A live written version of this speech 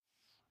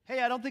Hey,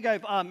 I don't think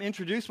I've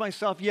introduced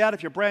myself yet.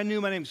 If you're brand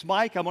new, my name's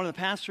Mike. I'm one of the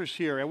pastors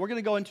here, and we're going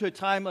to go into a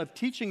time of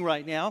teaching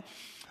right now.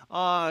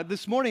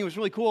 This morning was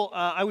really cool.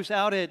 I was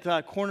out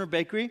at Corner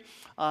Bakery,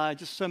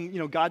 just some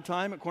God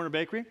time at Corner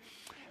Bakery,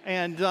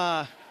 and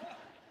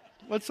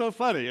what's so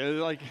funny?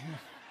 Like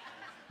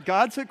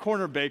God's at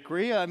Corner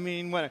Bakery. I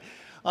mean, what?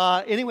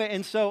 Anyway,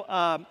 and so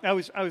I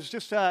was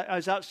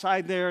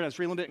outside there, and I was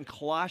reading a little bit in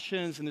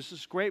Colossians, and there's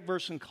this great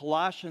verse in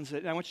Colossians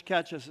that I want you to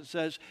catch this. It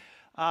says,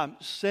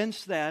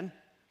 "Since then,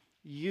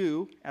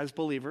 you, as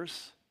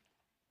believers,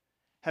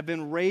 have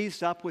been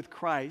raised up with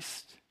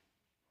Christ.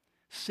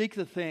 Seek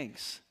the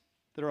things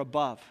that are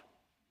above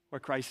where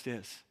Christ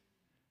is."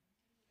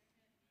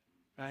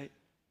 Right?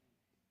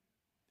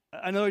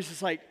 I know it's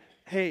just like,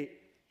 hey,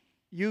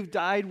 you've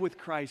died with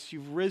Christ.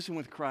 You've risen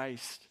with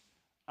Christ.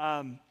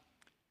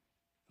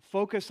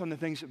 Focus on the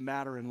things that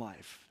matter in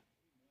life,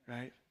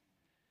 right?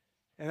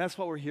 And that's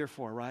what we're here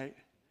for, right?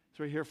 That's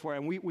what we're here for.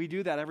 And we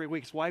do that every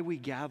week. It's why we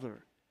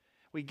gather.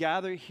 We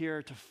gather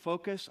here to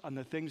focus on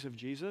the things of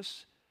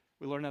Jesus.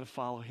 We learn how to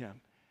follow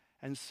him.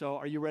 And so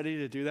are you ready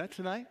to do that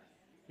tonight?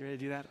 You ready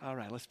to do that? All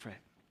right, let's pray.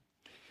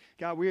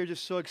 God, we are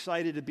just so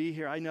excited to be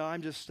here. I know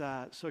I'm just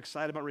so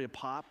excited about ready to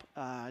pop.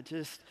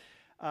 This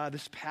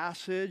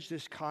passage,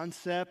 this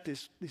concept,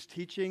 this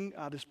teaching,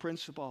 this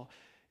principle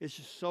is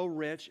just so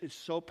rich. It's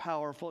so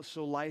powerful. It's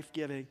so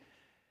life-giving.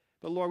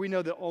 But Lord, we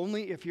know that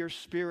only if your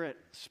Spirit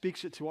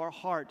speaks it to our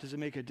heart does it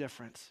make a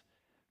difference.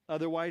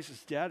 Otherwise,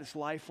 it's dead. It's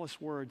lifeless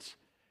words.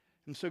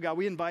 And so, God,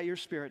 we invite your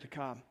Spirit to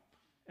come.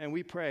 And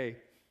we pray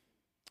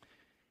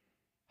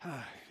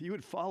you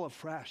would fall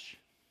afresh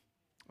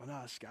on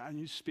us, God, and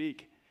you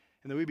speak.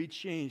 And that we be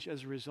changed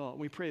as a result.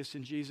 And we pray this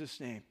in Jesus'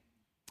 name.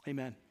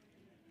 Amen.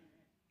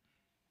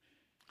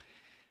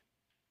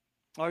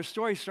 Our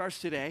story starts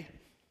today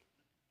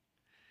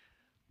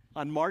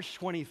on March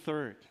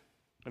 23rd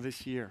of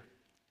this year.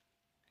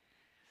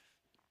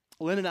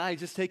 Lynn and I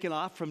just taken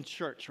off from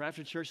church. Right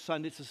after church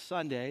Sunday, it's a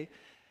Sunday,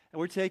 and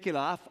we're taking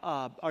off.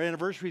 Our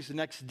anniversary is the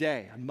next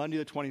day, on Monday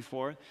the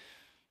 24th.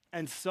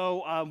 And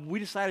so we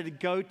decided to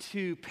go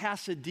to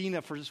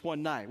Pasadena for just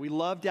one night. We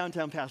love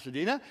downtown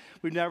Pasadena.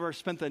 We've never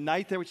spent the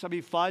night there, which would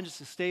be fun just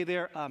to stay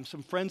there.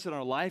 Some friends in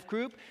our life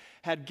group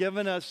had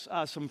given us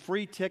some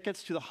free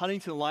tickets to the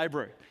Huntington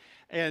Library.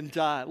 And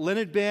Lynn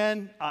had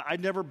been.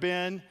 I'd never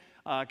been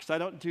because I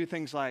don't do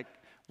things like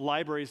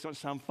libraries don't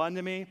sound fun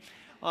to me.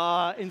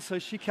 And so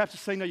she kept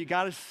saying, "No, you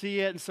got to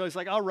see it." And so it's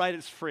like, "All right,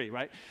 it's free,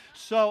 right?"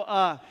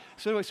 So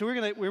we're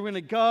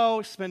gonna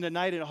go spend a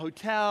night in a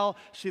hotel,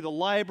 see the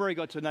library,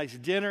 go to a nice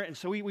dinner, and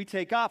so we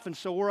take off, and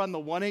so we're on the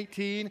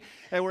 118,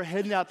 and we're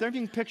heading out there.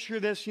 You can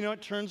picture this,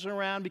 it turns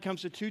around,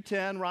 becomes a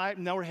 210, right?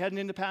 And now we're heading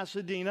into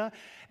Pasadena,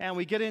 and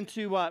we get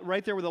into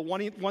right there with a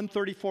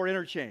 134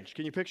 interchange.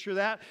 Can you picture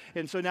that?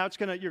 And so now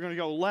you're gonna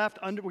go left.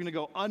 We're gonna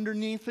go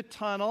underneath the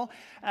tunnel,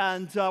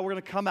 and we're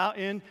gonna come out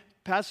in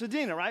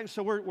Pasadena, right?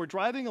 So we're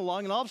driving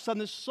along, and all of a sudden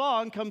this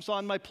song comes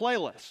on my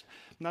playlist.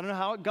 And I don't know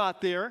how it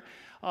got there.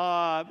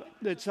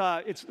 This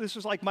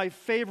is like my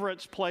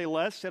favorites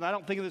playlist, and I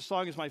don't think of this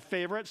song as my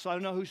favorite, so I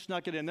don't know who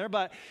snuck it in there.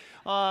 But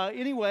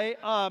anyway,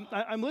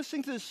 I'm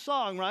listening to this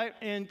song, right?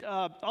 And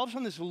all of a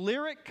sudden this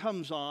lyric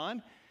comes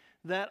on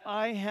that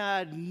I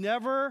had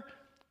never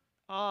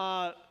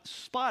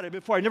spotted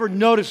before. I never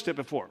noticed it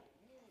before.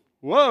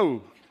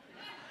 Whoa.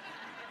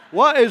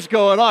 What is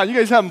going on? You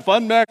guys having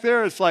fun back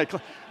there? It's like,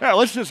 yeah,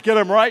 let's just get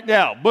them right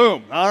now.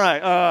 Boom. All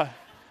right.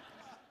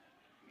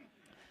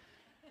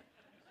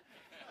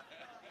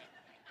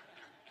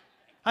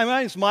 Hi,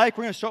 my name's Mike.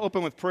 We're going to start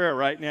open with prayer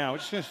right now. We're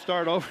just going to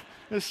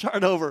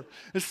start over.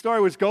 This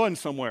story was going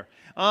somewhere.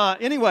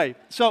 Anyway,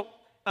 so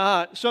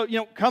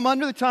come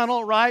under the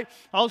tunnel, right?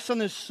 All of a sudden,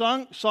 this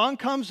song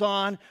comes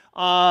on.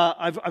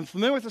 I'm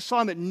familiar with the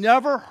song, but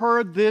never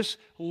heard this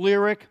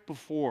lyric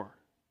before.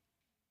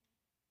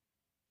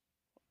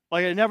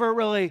 Like it never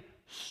really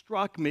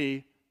struck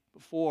me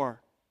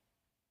before.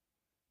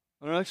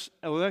 Over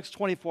the next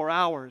 24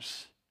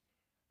 hours,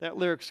 that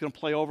lyric's going to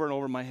play over and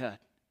over in my head.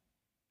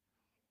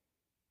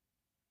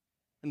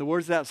 And the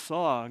words of that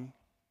song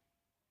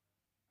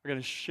are going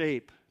to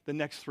shape the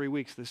next 3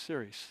 weeks of this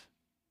series.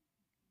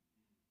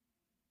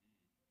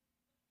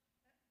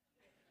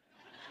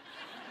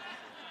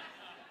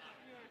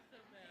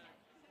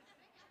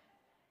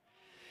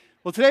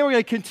 Well, today we're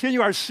going to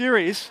continue our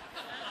series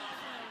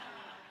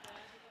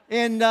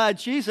in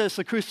Jesus,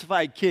 the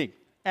Crucified King.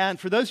 And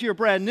for those of you who are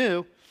brand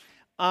new,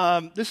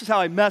 this is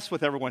how I mess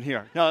with everyone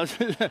here. No,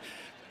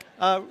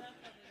 for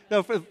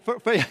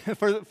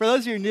those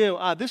of you new,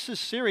 this is a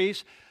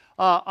series.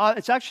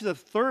 It's actually the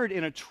third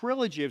in a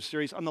trilogy of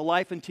series on the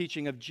life and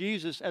teaching of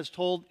Jesus as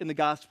told in the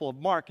Gospel of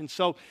Mark. And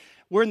so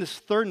we're in this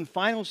third and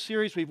final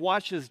series. We've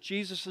watched as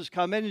Jesus has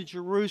come into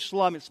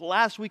Jerusalem. It's the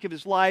last week of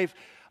his life.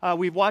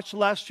 We've watched the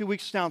last 2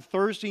 weeks now.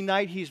 Thursday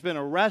night, he's been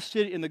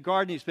arrested in the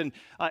garden. He's been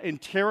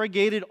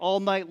interrogated all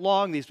night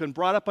long. He's been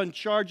brought up on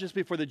charges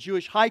before the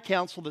Jewish High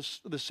Council,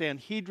 the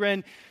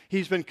Sanhedrin.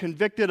 He's been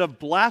convicted of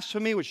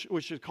blasphemy, which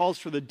calls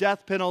for the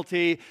death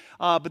penalty.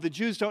 But the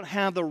Jews don't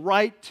have the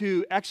right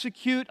to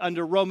execute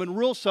under Roman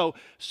rule. So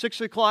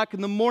 6 o'clock in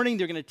the morning,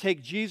 they're going to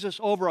take Jesus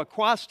over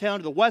across town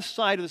to the west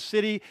side of the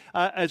city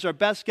as our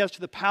best guess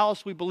to the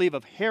palace, we believe,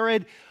 of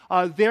Herod.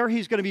 There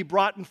he's going to be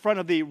brought in front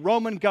of the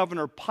Roman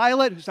governor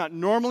Pilate, who's not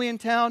normally in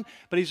town,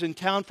 but he's in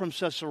town from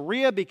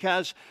Caesarea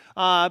because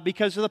of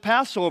the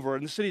Passover.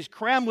 And the city's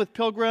crammed with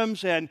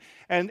pilgrims, and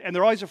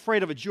they're always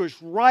afraid of a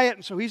Jewish riot.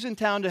 And so he's in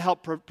town to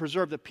help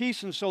preserve the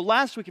peace. And so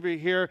last week, if you're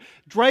here,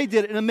 Dre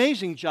did an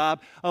amazing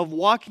job of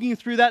walking you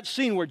through that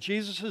scene where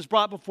Jesus is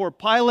brought before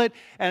Pilate,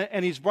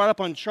 and he's brought up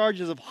on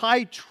charges of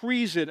high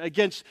treason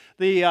against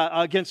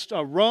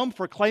Rome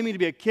for claiming to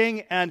be a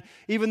king. And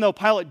even though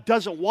Pilate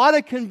doesn't want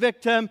to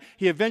convict him,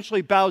 he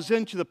eventually bows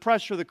into the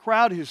pressure of the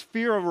crowd, his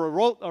fear of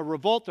a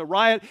revolt, a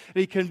riot, and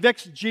he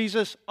convicts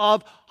Jesus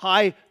of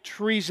high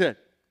treason.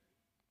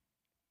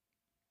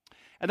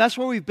 And that's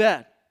where we've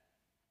been.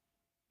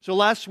 So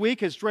last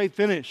week, as Dre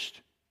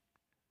finished,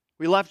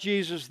 we left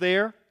Jesus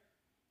there,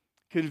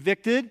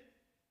 convicted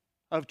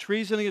of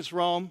treason against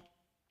Rome,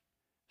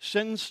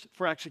 sentenced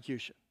for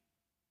execution.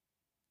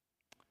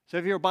 So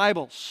if you have your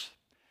Bibles,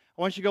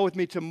 I want you to go with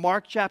me to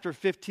Mark chapter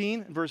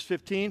 15, verse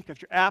 15. If you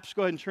have your apps,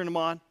 go ahead and turn them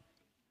on.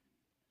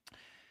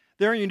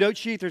 There in your note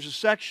sheet, there's a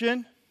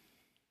section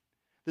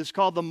that's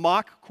called the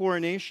mock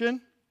coronation.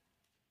 And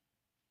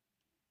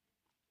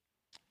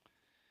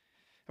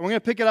we're going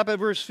to pick it up at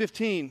verse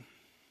 15.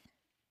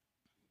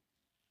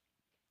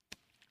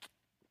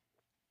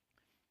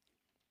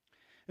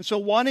 And so,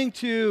 wanting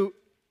to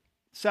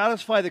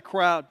satisfy the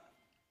crowd,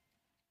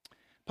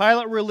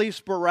 Pilate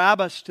released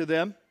Barabbas to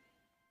them.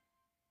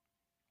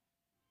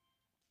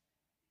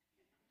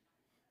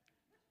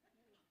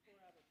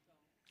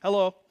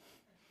 Hello.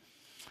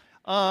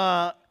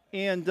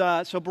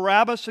 So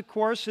Barabbas, of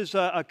course, is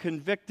a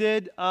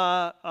convicted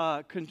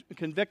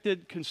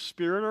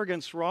conspirator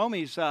against Rome.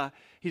 He's been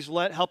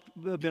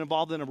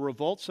involved in a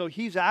revolt. So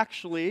he's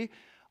actually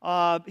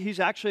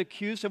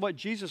accused of what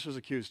Jesus was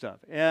accused of.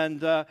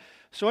 And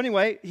so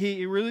anyway,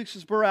 he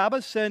releases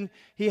Barabbas, and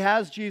he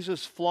has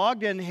Jesus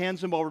flogged and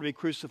hands him over to be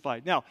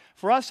crucified. Now,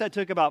 for us, that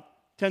took about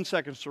 10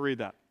 seconds to read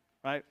that,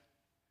 right?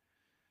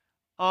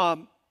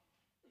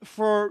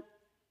 For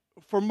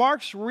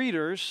Mark's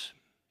readers,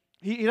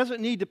 he doesn't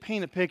need to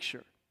paint a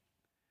picture.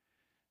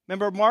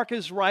 Remember, Mark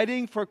is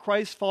writing for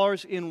Christ's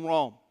followers in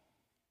Rome.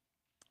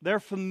 They're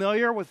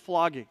familiar with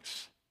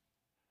floggings.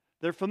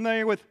 They're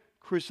familiar with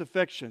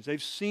crucifixions.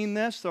 They've seen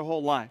this their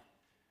whole life.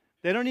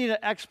 They don't need an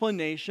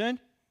explanation.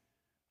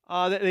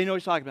 They know what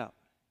he's talking about.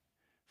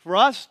 For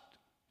us,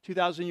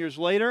 2,000 years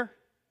later,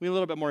 we need a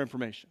little bit more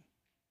information.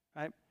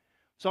 Right?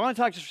 So I want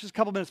to talk just a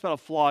couple minutes about a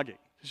flogging.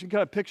 Just you can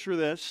kind of picture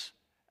this,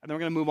 and then we're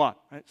going to move on.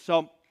 Right?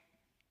 So,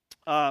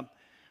 a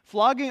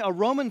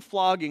Roman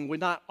flogging would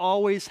not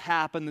always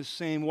happen the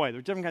same way. There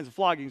are different kinds of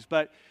floggings,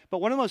 but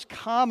one of the most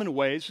common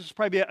ways, this is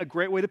probably a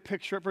great way to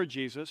picture it for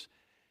Jesus,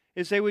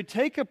 is they would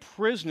take a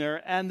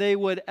prisoner and they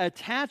would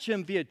attach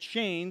him via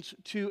chains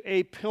to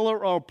a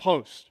pillar or a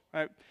post,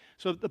 right?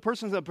 So the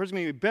person's going to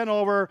be bent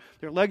over,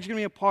 their legs are going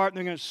to be apart, and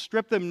they're going to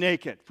strip them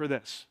naked for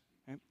this.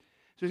 Right?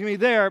 So he's going to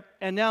be there,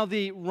 and now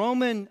the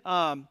Roman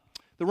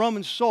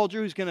soldier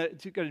who's going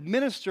to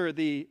administer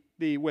the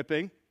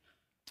whipping,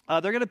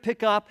 they're going to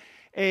pick up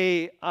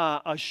a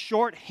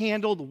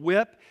short-handled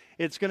whip.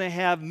 It's going to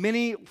have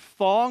many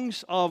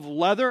thongs of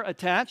leather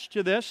attached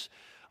to this.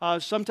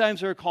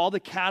 Sometimes they're called the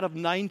cat of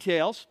nine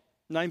tails,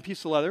 9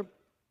 pieces of leather.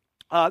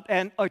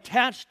 And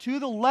attached to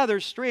the leather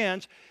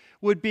strands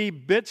would be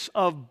bits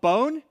of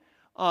bone,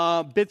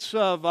 bits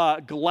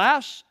of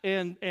glass,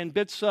 and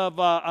bits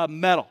of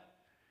metal.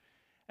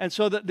 And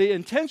so the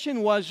intention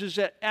is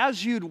that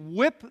as you'd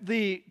whip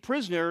the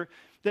prisoner,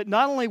 that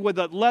not only would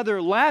the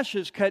leather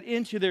lashes cut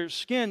into their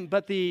skin,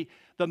 but the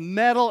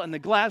metal and the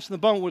glass and the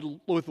bone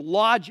would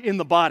lodge in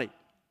the body.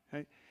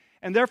 Okay?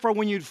 And therefore,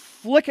 when you'd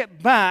flick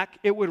it back,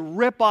 it would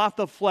rip off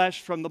the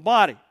flesh from the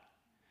body.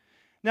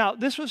 Now,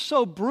 this was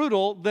so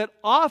brutal that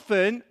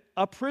often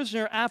a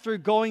prisoner, after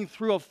going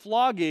through a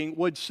flogging,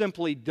 would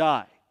simply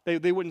die.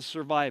 They wouldn't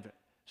survive it.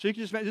 So you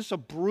can just imagine, it's a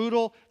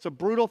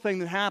brutal thing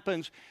that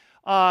happens.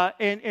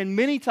 And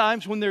many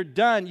times when they're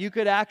done, you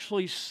could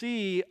actually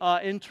see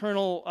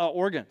internal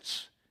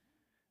organs.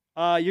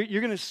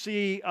 You're going to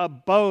see a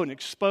bone,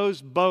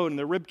 exposed bone,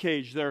 their rib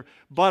cage, their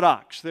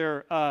buttocks,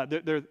 their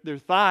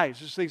thighs.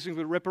 Just these things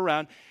would rip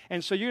around.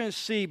 And so you're going to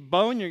see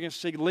bone, you're going to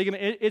see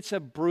ligament. It's a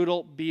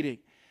brutal beating.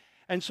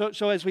 And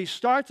so as we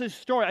start this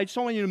story, I just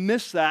don't want you to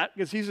miss that,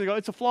 because he's going to go,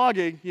 it's a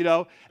flogging,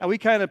 and we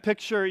kind of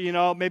picture,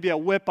 maybe a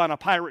whip on a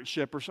pirate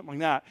ship or something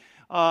like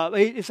that.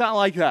 It's not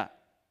like that.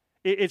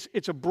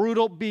 It's a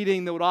brutal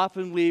beating that would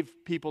often leave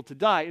people to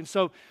die. And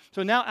so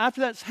now after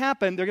that's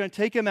happened, they're going to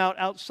take him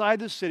outside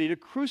the city to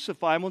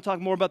crucify him. We'll talk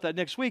more about that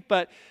next week.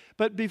 But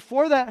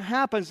before that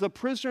happens, the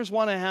prisoners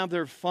want to have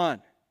their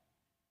fun.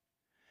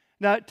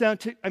 Now,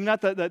 I'm not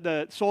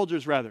the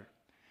soldiers, rather.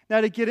 Now,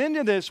 to get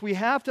into this, we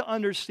have to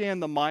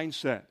understand the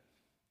mindset.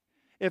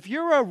 If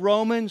you're a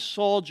Roman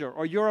soldier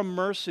or you're a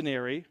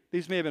mercenary,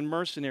 these may have been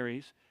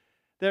mercenaries,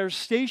 that are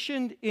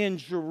stationed in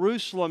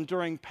Jerusalem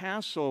during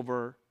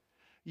Passover,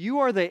 you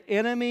are the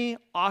enemy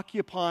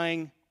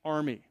occupying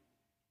army.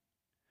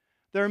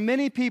 There are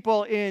many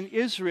people in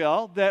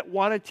Israel that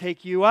want to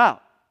take you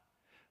out.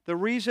 The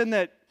reason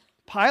that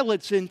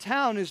Pilate's in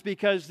town is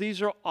because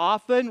these are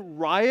often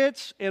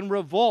riots and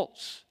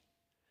revolts.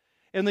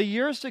 In the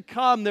years to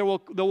come, there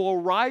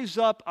will rise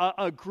up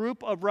a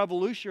group of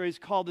revolutionaries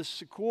called the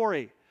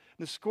Sicarii.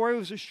 The Sicarii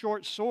was a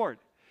short sword.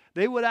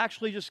 They would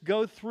actually just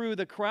go through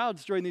the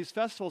crowds during these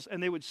festivals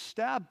and they would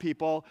stab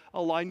people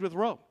aligned with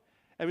Rome.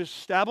 And just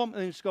stab them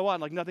and just go on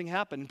like nothing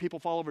happened. And people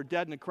fall over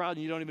dead in the crowd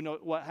and you don't even know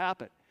what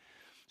happened.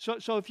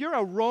 So if you're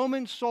a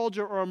Roman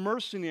soldier or a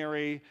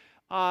mercenary,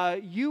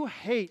 you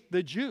hate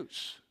the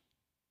Jews,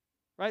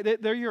 right?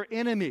 They're your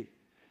enemy.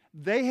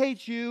 They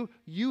hate you,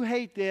 you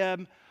hate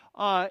them.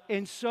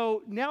 And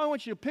so now I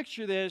want you to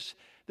picture this,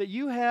 that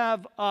you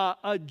have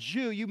a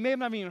Jew. You may have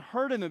not even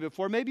heard of him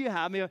before. Maybe you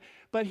have,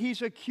 but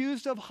he's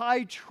accused of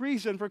high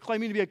treason for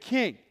claiming to be a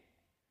king.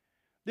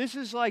 This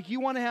is like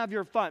you want to have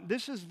your fun.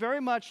 This is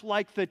very much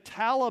like the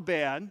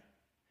Taliban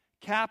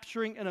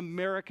capturing an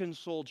American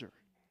soldier.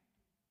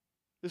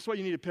 This is what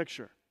you need to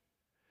picture.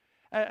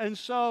 And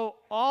so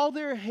all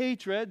their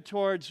hatred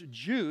towards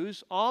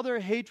Jews, all their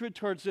hatred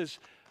towards this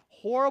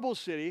horrible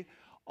city,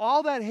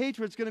 all that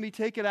hatred is going to be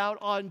taken out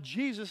on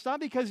Jesus, not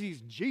because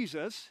he's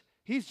Jesus,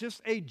 he's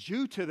just a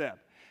Jew to them.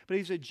 But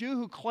he's a Jew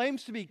who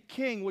claims to be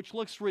king, which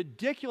looks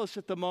ridiculous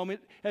at the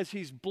moment as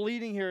he's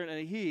bleeding here in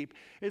a heap.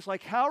 It's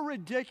like how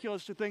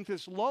ridiculous to think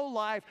this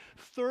low-life,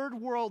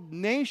 third-world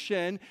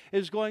nation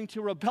is going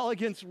to rebel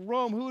against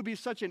Rome. Who would be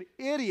such an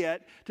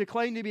idiot to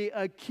claim to be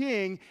a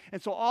king?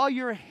 And so all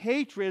your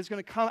hatred is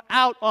going to come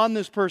out on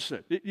this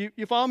person.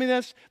 You follow me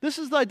this? This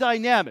is the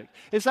dynamic.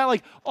 It's not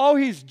like, oh,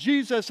 he's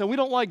Jesus and we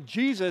don't like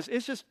Jesus.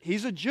 It's just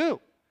he's a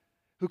Jew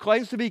who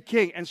claims to be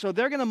king. And so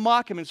they're going to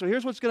mock him. And so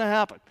here's what's going to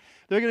happen.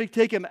 They're going to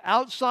take him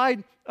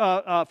outside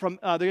they're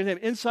going to take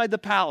him inside the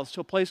palace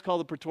to a place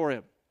called the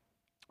Praetorium.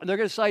 And they're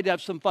going to decide to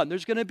have some fun.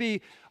 There's going to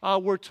be,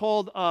 we're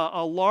told,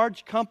 a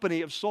large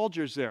company of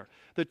soldiers there.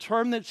 The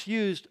term that's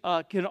used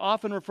can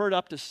often refer to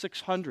up to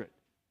 600.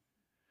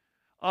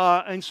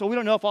 And so we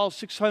don't know if all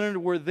 600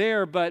 were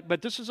there,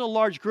 but this is a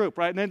large group,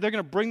 right? And then they're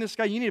going to bring this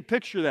guy. You need to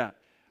picture that.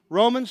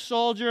 Roman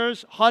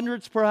soldiers,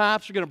 hundreds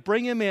perhaps, are going to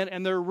bring him in,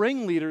 and their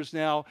ringleaders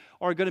now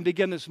are going to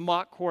begin this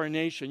mock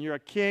coronation. You're a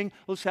king,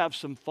 let's have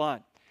some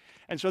fun.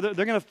 And so they're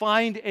going to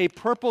find a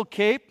purple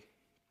cape,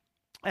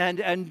 and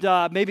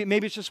maybe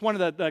it's just one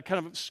of the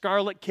kind of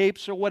scarlet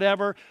capes or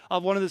whatever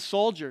of one of the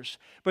soldiers.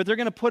 But they're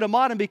going to put him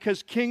on him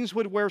because kings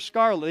would wear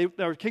scarlet,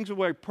 or kings would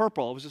wear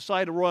purple. It was a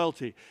sign of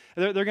royalty.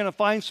 They're going to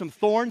find some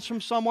thorns from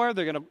somewhere.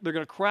 They're going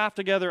to craft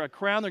together a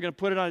crown. They're going to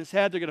put it on his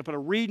head. They're going to put a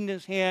reed in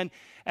his hand.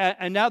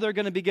 And now they're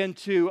going to begin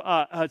to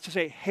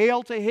say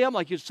hail to him,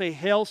 like you'd say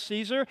hail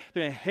Caesar.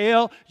 They're going to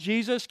hail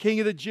Jesus, King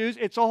of the Jews.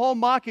 It's a whole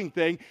mocking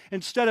thing.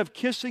 Instead of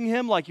kissing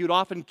him like you'd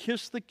often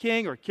kiss the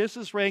king or kiss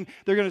his ring,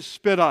 they're going to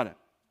spit on it.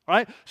 All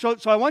right? So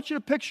I want you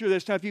to picture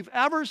this. Now, if you've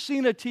ever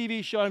seen a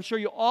TV show, I'm sure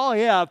you all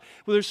have,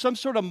 where there's some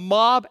sort of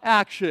mob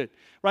action,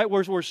 right,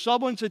 where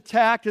someone's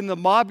attacked and the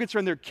mob gets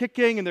around, they're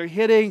kicking and they're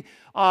hitting,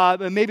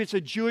 and maybe it's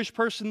a Jewish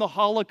person, the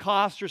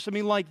Holocaust or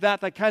something like that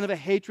kind of a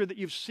hatred that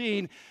you've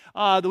seen,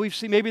 that we've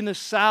seen maybe in the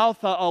South,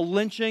 a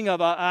lynching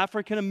of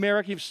African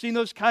American. You've seen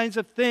those kinds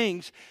of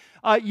things.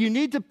 You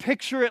need to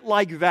picture it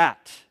like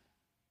that.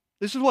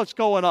 This is what's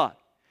going on.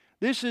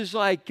 This is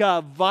like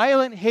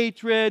violent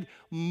hatred,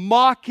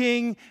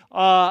 mocking.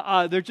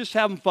 They're just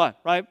having fun,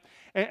 right?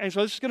 And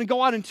so this is going to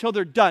go on until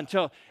they're done.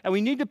 And we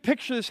need to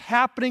picture this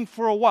happening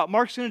for a while.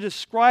 Mark's going to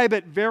describe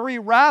it very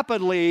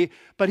rapidly,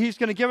 but he's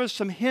going to give us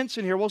some hints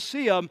in here. We'll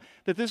see them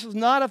that this is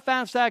not a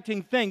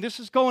fast-acting thing. This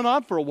is going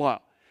on for a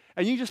while.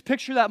 And you just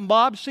picture that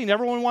mob scene.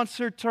 Everyone wants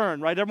their turn,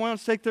 right? Everyone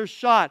wants to take their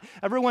shot.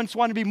 Everyone's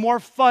wanting to be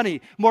more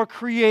funny, more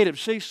creative,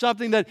 say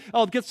something that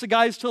gets the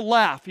guys to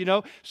laugh, you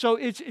know? So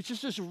it's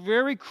just this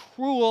very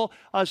cruel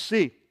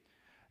scene.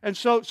 And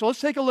so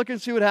let's take a look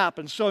and see what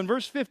happens. So in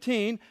verse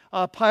 15,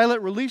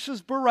 Pilate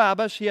releases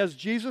Barabbas. He has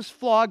Jesus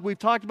flogged. We've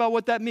talked about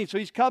what that means. So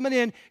he's coming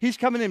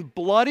in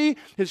bloody.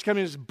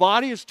 His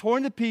body is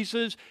torn to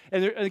pieces.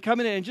 And they're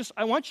coming in. And just,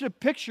 I want you to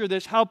picture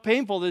this, how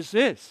painful this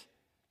is.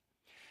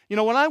 You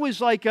know, when I was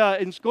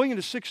going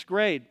into 6th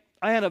grade,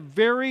 I had a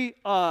very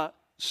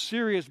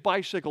serious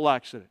bicycle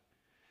accident.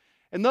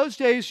 In those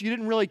days, you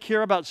didn't really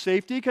care about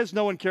safety because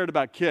no one cared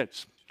about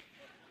kids.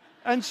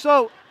 And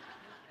so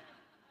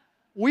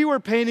we were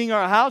painting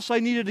our house. I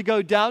needed to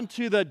go down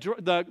to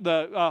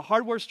the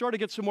hardware store to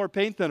get some more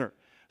paint thinner.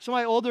 So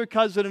my older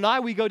cousin and I,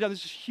 we go down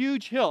this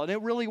huge hill, and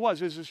it really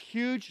was. It was this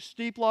huge,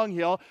 steep, long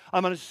hill.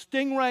 I'm on a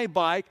Stingray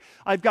bike.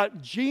 I've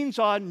got jeans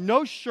on,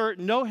 no shirt,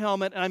 no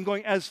helmet, and I'm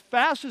going as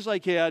fast as I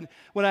can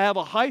when I have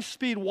a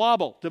high-speed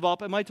wobble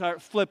develop in my tire,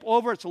 flip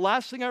over. It's the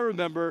last thing I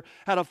remember.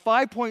 Had a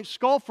 5-point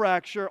skull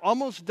fracture,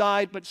 almost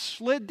died, but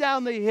slid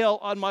down the hill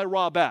on my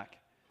raw back.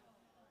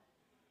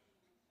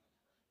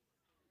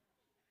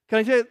 Can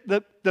I tell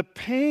you, the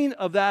pain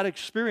of that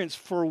experience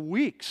for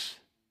weeks,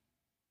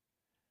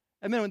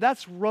 I mean,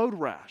 that's road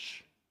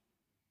rash.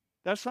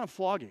 That's not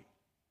flogging.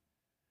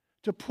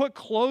 To put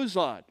clothes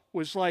on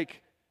was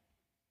like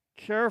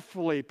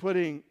carefully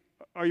putting,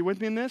 are you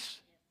with me in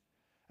this?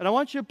 And I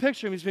want you to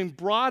picture him. He's being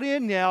brought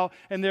in now,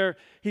 and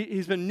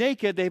he's been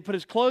naked. They put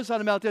his clothes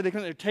on him out there.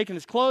 They're taking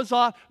his clothes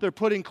off. They're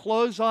putting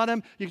clothes on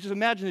him. You can just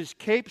imagine his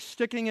cape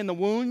sticking in the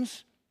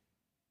wounds.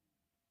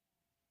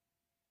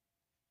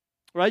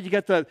 Right? You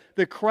got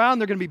the crown.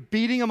 They're going to be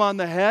beating him on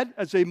the head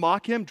as they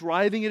mock him,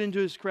 driving it into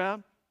his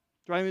crown,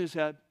 driving his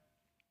head.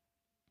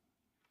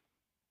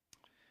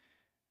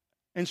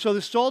 And so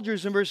the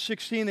soldiers in verse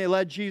 16, they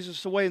led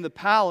Jesus away in the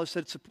palace,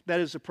 that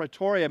is the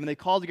praetorium, and they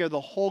called together the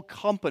whole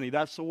company,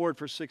 that's the word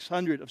for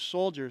 600 of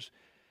soldiers,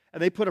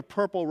 and they put a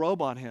purple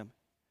robe on him.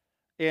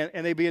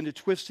 And they began to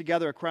twist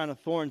together a crown of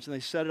thorns, and they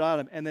set it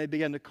on him, and they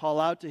began to call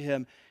out to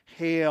him,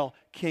 "Hail,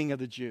 King of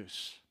the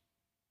Jews."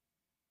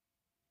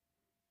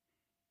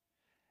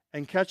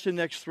 And catch the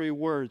next three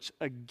words,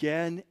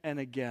 again and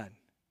again.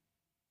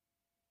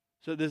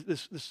 So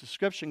this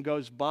description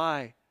goes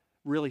by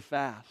really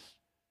fast.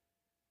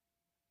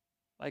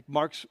 Like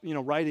Mark's,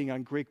 writing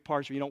on Greek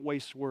parchment, you don't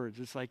waste words.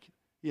 It's like,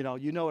 you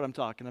know what I'm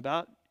talking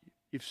about.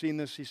 You've seen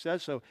this, he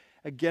says. So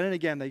again and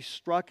again, they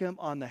struck him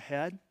on the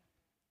head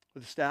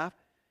with a staff,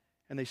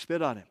 and they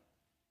spit on him.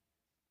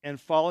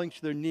 And falling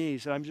to their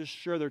knees, and I'm just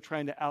sure they're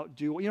trying to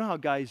outdo, you know how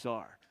guys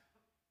are.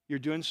 You're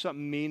doing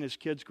something mean as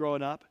kids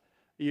growing up.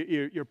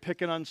 You're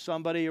picking on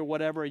somebody or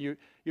whatever, and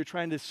you're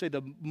trying to say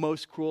the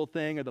most cruel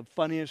thing or the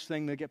funniest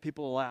thing to get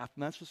people to laugh,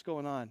 and that's what's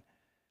going on.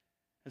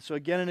 And so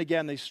again and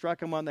again, they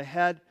struck him on the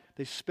head,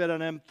 they spit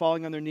on him,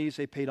 falling on their knees,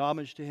 they paid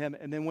homage to him,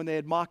 and then when they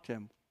had mocked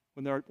him,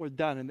 when they're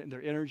done and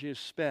their energy is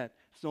spent,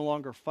 it's no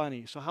longer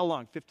funny. So how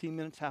long? 15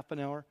 minutes, half an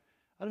hour?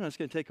 I don't know, it's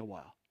going to take a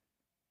while.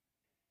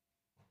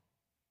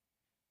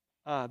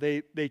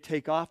 They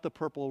take off the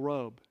purple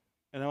robe,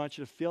 and I want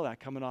you to feel that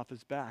coming off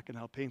his back and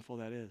how painful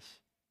that is.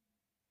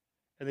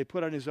 And they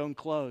put on his own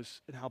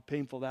clothes, and how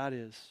painful that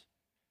is.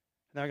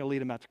 And they're going to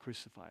lead him out to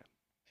crucify him.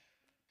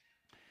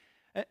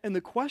 And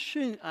the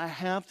question I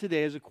have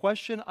today is a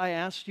question I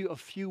asked you a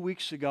few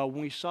weeks ago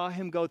when we saw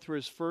him go through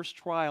his first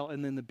trial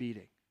and then the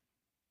beating.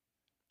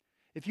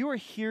 If you were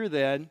here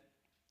then,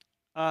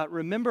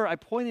 remember I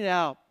pointed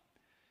out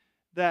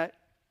that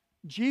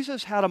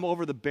Jesus had him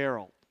over the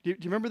barrel. Do you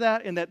remember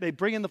that? And that they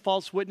bring in the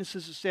false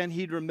witnesses to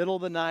Sanhedrin middle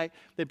of the night.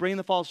 They bring in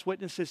the false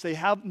witnesses.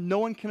 No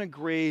one can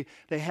agree.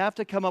 They have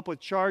to come up with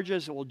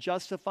charges that will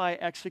justify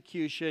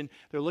execution.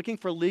 They're looking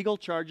for legal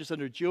charges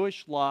under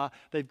Jewish law.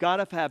 They've got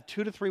to have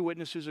 2 to 3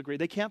 witnesses agree.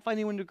 They can't find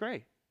anyone to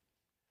agree.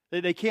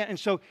 They can't, and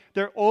so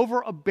they're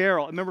over a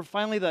barrel. Remember,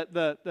 finally,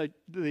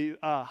 the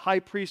high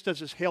priest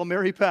does this Hail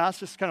Mary pass,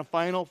 this kind of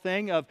final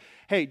thing of,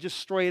 hey, just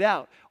straight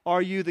out,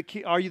 are you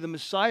the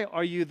Messiah?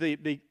 Are you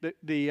the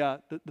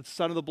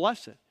Son of the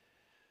Blessed?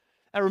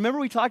 And remember,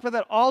 we talked about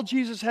that. All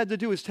Jesus had to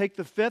do is take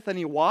the fifth, and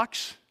he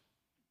walks.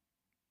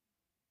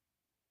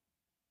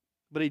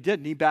 But he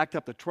didn't. He backed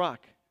up the truck.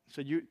 He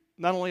said,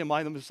 not only am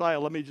I the Messiah,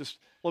 let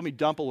me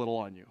dump a little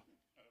on you.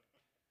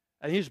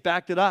 And he just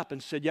backed it up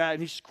and said, yeah,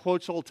 and he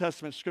quotes Old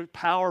Testament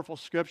powerful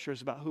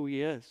scriptures about who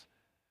he is.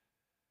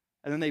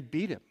 And then they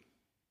beat him.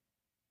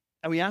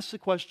 And we asked the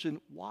question,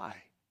 why?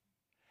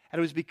 And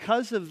it was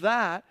because of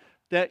that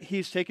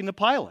he's taken to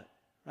Pilate,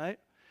 right?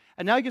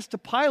 And now he gets to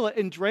Pilate,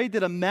 and Dre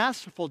did a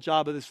masterful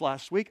job of this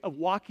last week of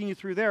walking you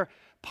through there.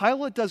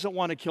 Pilate doesn't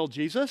want to kill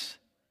Jesus.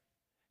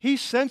 He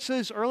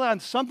senses early on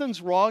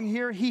something's wrong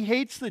here. He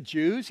hates the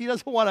Jews. He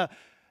doesn't want to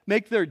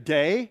make their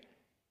day.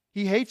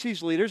 He hates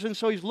these leaders, and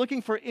so he's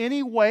looking for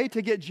any way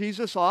to get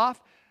Jesus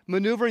off,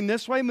 maneuvering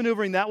this way,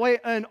 maneuvering that way,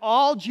 and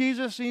all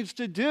Jesus needs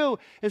to do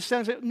is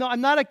say, no,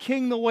 I'm not a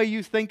king the way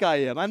you think I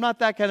am. I'm not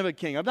that kind of a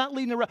king. I'm not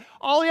leading around.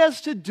 All he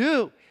has to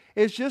do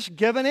is just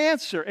give an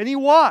answer, and he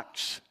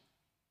walks.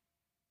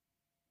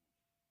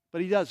 But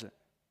he doesn't.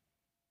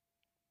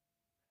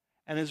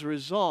 And as a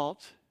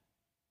result,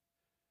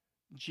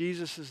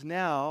 Jesus is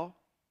now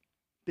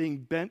being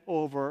bent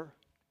over,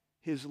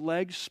 his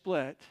legs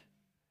split,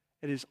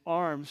 and his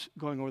arms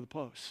going over the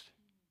post.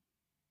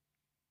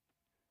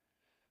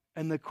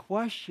 And the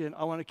question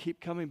I want to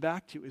keep coming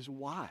back to is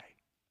why?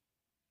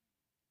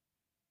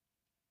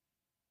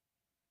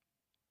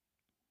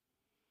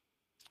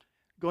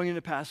 Going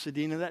into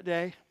Pasadena that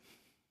day,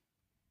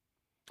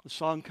 the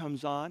song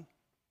comes on.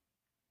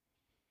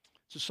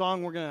 It's a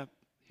song we're going to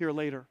hear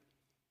later.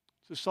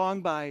 It's a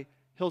song by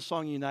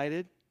Hillsong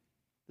United.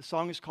 The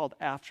song is called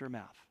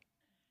Aftermath.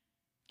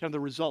 Kind of the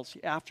results,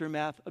 the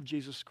aftermath of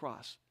Jesus'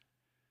 cross.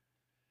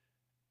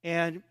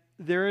 And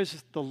there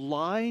is the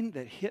line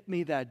that hit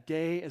me that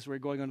day as we were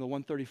going on the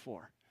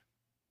 134,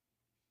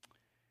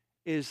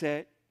 is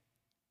that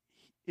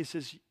it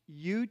says,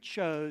 you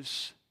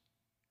chose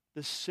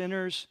the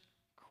sinner's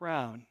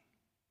crown.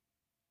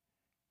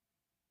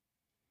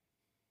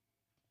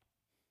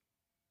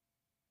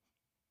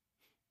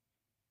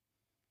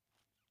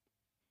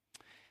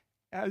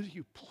 As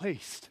you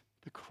placed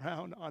the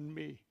crown on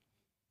me.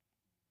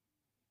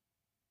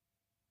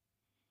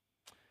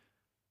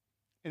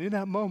 And in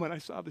that moment, I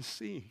saw the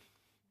scene.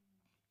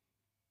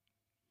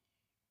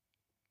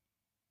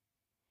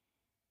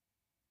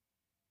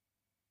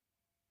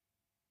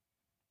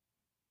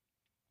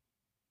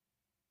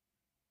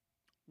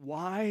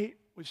 Why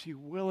was he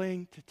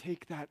willing to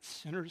take that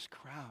sinner's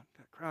crown,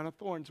 that crown of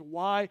thorns?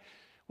 Why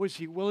was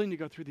he willing to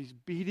go through these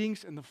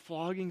beatings and the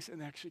floggings and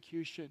the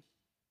execution?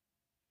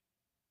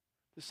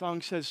 The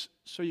song says,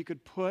 so you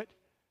could put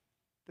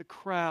the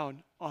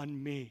crown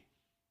on me.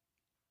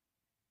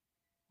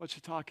 What's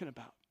it talking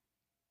about?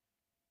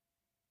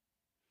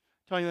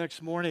 Telling you the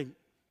next morning,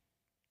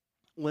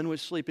 Lynn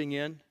was sleeping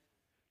in.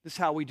 This is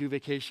how we do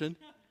vacation.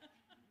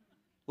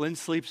 Lynn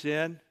sleeps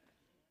in,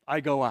 I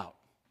go out.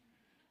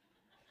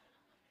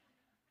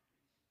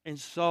 And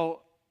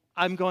so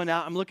I'm going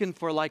out, I'm looking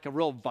for like a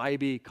real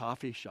vibey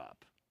coffee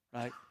shop,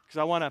 right? Because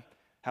I want to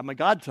have my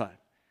God time.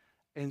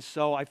 And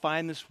so I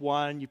find this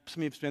one,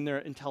 some of you've been there,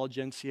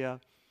 Intelligentsia,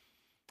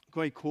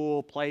 very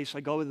cool place.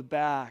 I go to the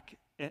back,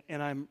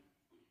 and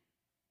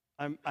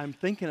I'm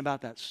thinking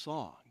about that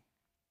song.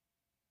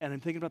 And I'm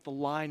thinking about the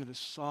line of the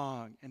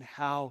song and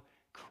how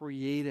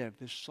creative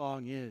this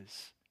song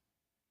is.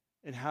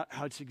 And how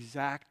it's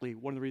exactly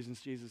one of the reasons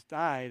Jesus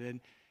died.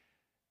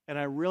 And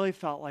I really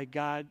felt like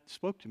God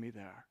spoke to me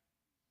there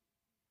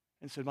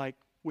and said, Mike,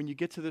 when you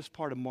get to this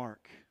part of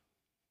Mark,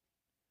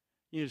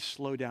 you need to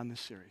slow down this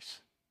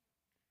series.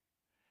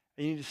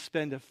 And you need to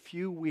spend a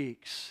few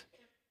weeks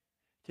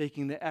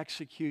taking the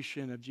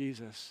execution of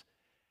Jesus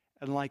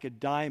and like a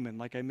diamond,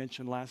 like I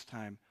mentioned last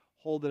time,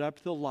 hold it up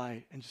to the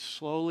light and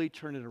slowly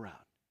turn it around.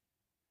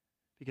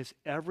 Because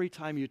every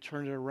time you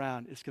turn it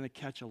around, it's going to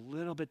catch a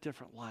little bit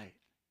different light.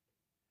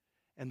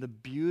 And the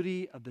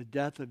beauty of the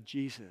death of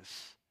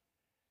Jesus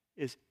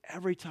is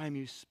every time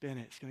you spin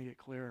it, it's going to get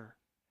clearer.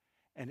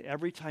 And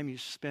every time you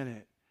spin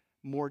it,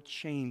 more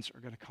chains are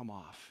going to come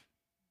off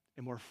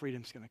and more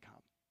freedom's going to come.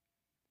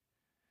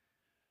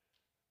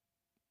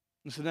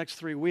 And so the next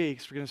 3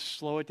 weeks, we're going to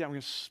slow it down. We're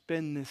going to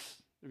spin this.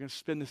 We're going to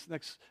spin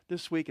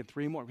this week and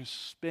 3 more. We're going to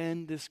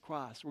spin this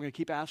cross. We're going to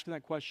keep asking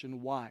that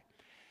question, why?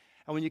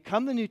 And when you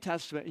come to the New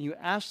Testament and you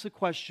ask the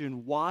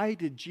question, why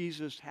did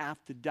Jesus have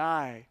to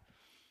die?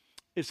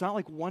 It's not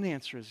like one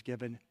answer is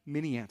given,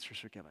 many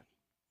answers are given.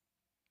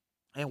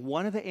 And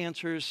one of the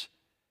answers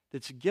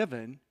that's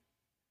given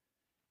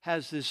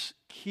has this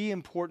key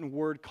important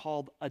word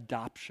called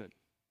adoption.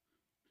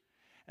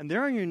 And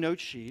there on your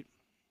note sheet,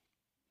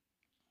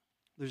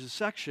 there's a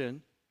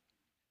section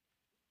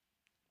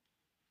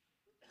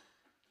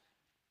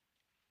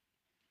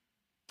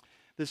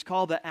that's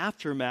called the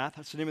aftermath.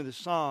 That's the name of the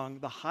song,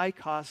 The High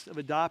Cost of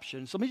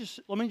Adoption. So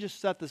let me just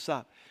set this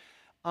up.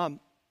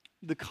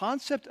 The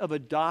concept of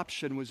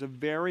adoption was a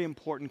very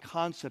important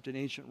concept in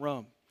ancient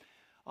Rome.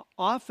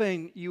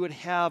 Often you would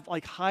have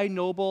like high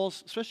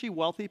nobles, especially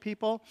wealthy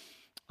people,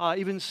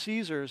 even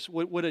Caesars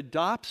would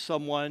adopt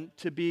someone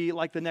to be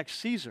like the next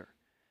Caesar.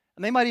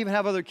 And they might even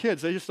have other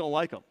kids, they just don't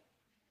like them.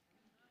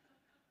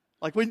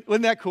 Like,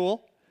 wasn't that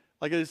cool?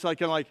 Like, it's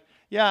like,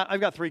 yeah, I've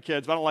got 3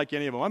 kids, but I don't like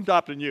any of them. I'm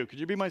adopting you. Could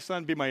you be my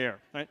son, be my heir,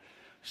 right?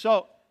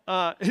 So,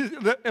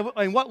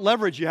 and what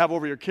leverage you have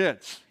over your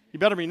kids? You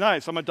better be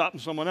nice. I'm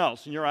adopting someone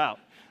else, and you're out.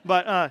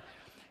 But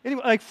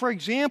anyway, like for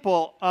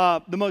example,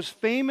 the most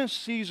famous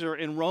Caesar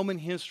in Roman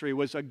history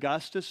was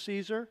Augustus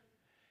Caesar.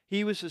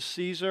 He was a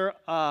Caesar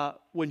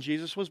when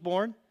Jesus was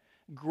born.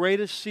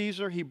 Greatest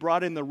Caesar, he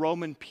brought in the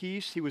Roman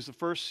peace. He was the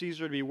first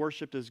Caesar to be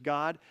worshipped as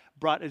God,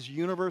 brought his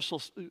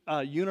universal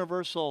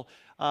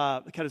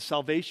kind of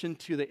salvation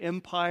to the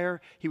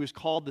empire. He was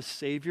called the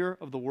Savior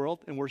of the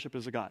world and worshipped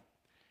as a God.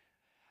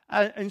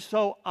 And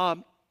so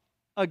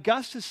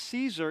Augustus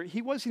Caesar,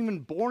 he wasn't even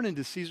born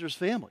into Caesar's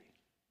family.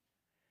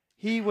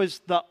 He was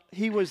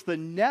the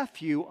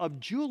nephew of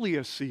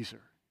Julius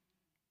Caesar.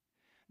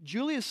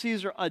 Julius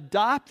Caesar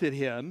adopted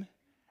him,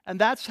 and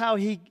that's how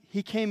he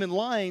came in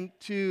line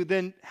to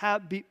then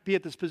be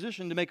at this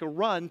position to make a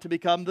run to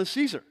become the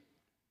Caesar.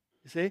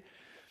 You see?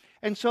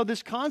 And so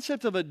this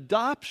concept of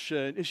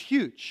adoption is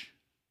huge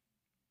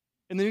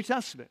in the New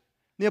Testament.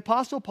 The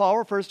Apostle Paul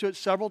refers to it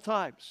several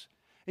times.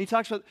 And he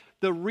talks about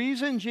the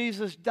reason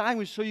Jesus died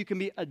was so you can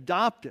be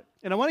adopted.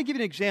 And I want to give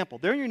you an example.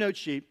 There in your note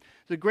sheet,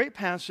 it's a great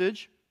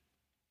passage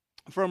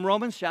from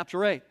Romans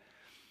chapter 8.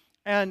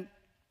 And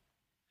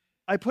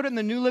I put it in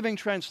the New Living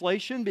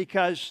Translation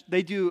because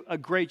they do a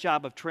great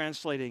job of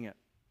translating it.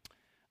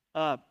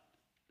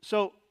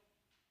 So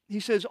he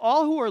says,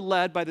 all who are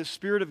led by the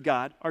Spirit of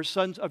God are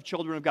sons of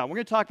children of God. We're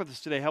going to talk about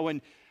this today, how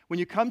when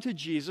you come to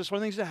Jesus, one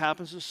of the things that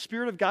happens is the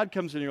Spirit of God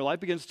comes into your life,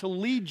 begins to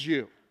lead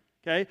you.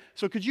 Okay?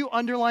 So could you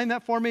underline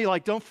that for me?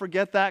 Like, don't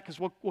forget that, because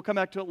we'll come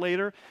back to it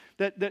later.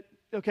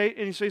 Okay?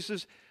 And so he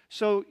says,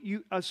 so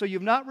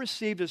you've not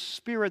received a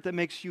spirit that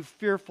makes you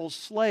fearful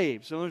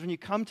slaves. In other words, when you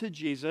come to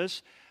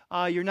Jesus,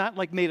 you're not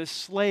like made a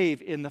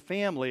slave in the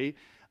family,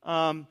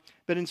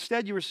 but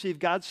instead you receive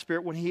God's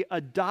Spirit when He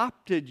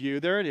adopted you.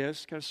 There it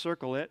is, kind of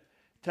circle it,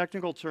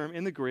 technical term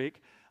in the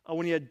Greek,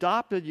 when He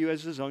adopted you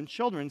as His own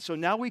children. So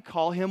now we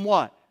call Him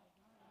what?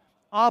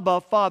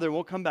 Abba, Father.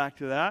 We'll come back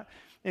to that.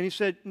 And he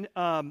said,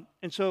 and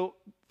so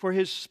for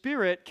His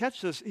Spirit,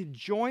 catch this, He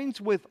joins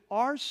with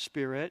our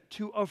spirit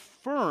to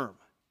affirm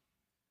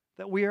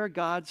that we are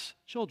God's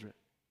children.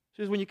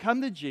 So when you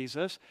come to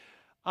Jesus,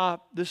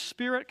 the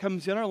Spirit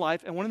comes in our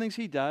life, and one of the things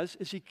He does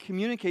is He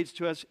communicates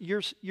to us,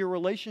 your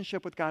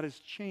relationship with God has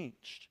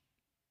changed.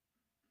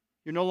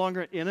 You're no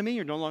longer an enemy,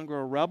 you're no longer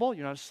a rebel,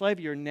 you're not a slave,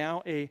 you're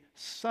now a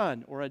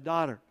son or a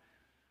daughter.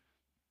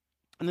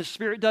 And the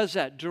Spirit does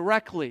that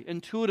directly,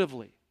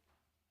 intuitively.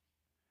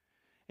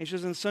 He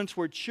says, and since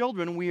we're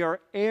children, we are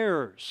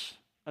heirs.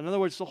 In other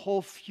words, the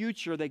whole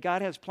future that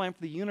God has planned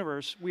for the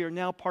universe, we are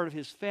now part of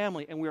His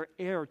family, and we are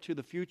heir to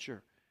the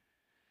future.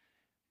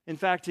 In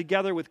fact,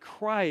 together with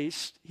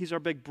Christ, He's our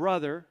big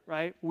brother,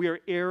 right? We are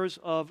heirs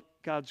of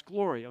God's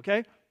glory,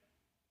 okay?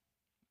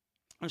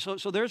 And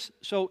so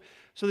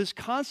this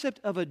concept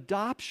of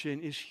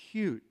adoption is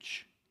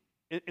huge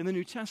in the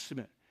New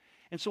Testament.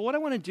 And so what I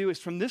want to do is,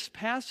 from this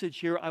passage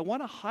here, I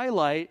want to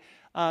highlight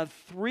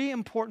three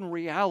important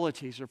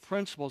realities or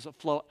principles that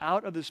flow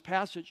out of this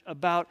passage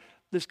about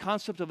this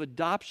concept of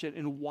adoption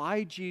and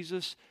why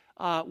Jesus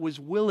was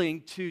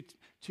willing to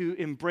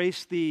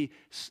embrace the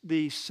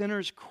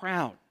sinner's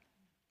crown.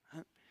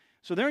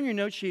 So there in your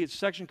note sheet, it's a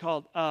section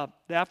called the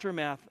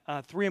Aftermath,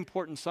 Three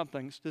Important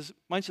Somethings.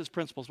 Mine says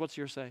principles. What's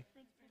yours say?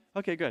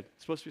 Okay, good.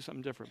 It's supposed to be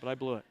something different, but I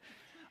blew it.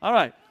 All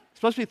right. It's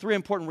supposed to be three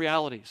important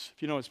realities,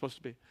 if you know what it's supposed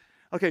to be.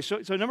 Okay, so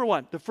number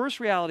one, the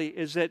first reality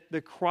is that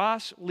the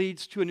cross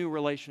leads to a new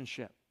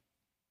relationship.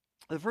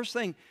 The first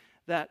thing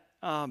that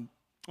I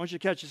want you to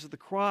catch is that the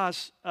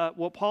cross,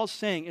 what Paul's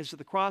saying is that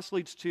the cross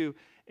leads to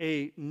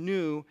a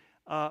new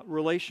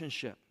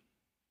relationship.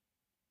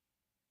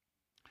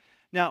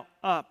 Now,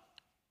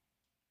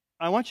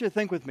 I want you to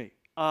think with me.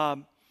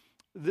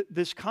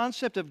 This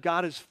concept of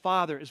God as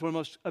Father is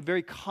a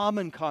very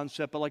common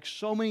concept, but like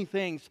so many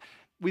things,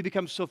 we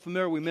become so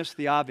familiar we miss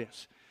the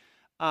obvious.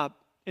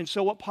 And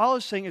so what Paul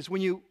is saying is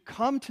when you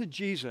come to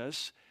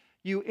Jesus,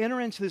 you enter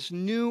into this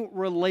new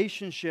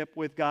relationship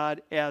with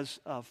God as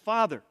a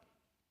Father.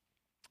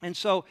 And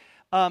so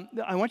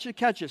I want you to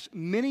catch this.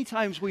 Many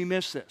times we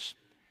miss this.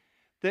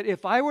 That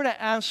if I were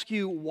to ask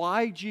you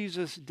why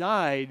Jesus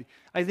died,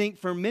 I think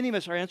for many of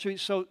us our answer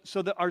is so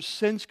that our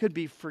sins could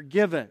be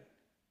forgiven.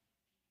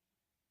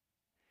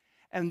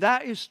 And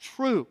that is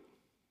true.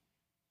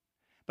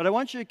 But I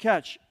want you to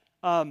catch,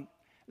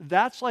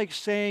 that's like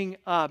saying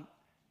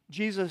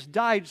Jesus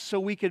died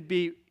so we could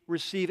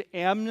receive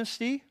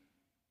amnesty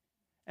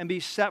and be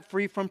set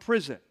free from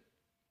prison.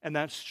 And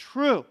that's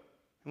true.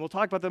 And we'll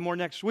talk about that more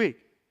next week.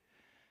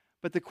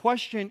 But the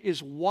question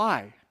is,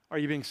 why are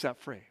you being set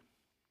free?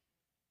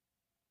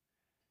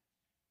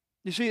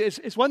 You see,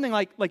 it's one thing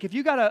like if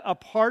you got a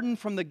pardon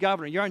from the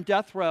governor, you're on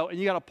death row and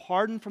you got a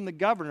pardon from the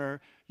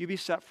governor, you'd be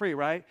set free,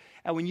 right?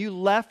 And when you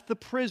left the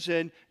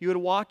prison, you would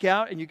walk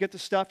out and you get the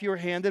stuff you were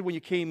handed when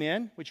you came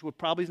in, which would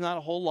probably is not a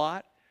whole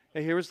lot.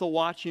 And here's the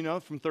watch,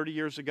 from 30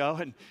 years ago,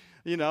 and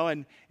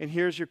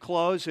here's your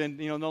clothes, and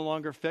no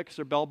longer fit because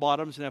they're bell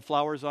bottoms and have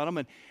flowers on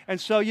them, and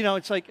so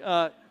it's like,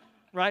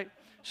 right?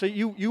 So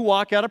you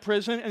walk out of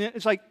prison, and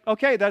it's like,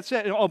 okay, that's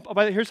it.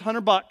 And, here's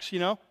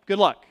 $100, good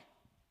luck.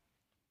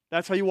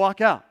 That's how you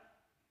walk out.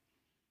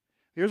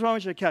 Here's what I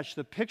want you to catch: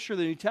 the picture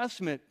the New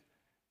Testament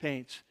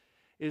paints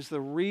is the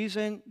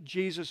reason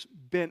Jesus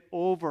bent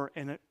over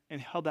and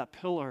held that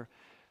pillar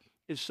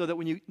is so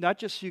that not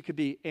just you could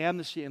be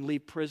amnesty and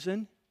leave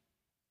prison,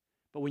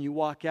 but when you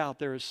walk out,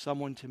 there is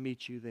someone to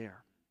meet you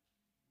there.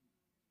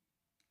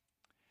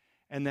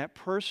 And that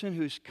person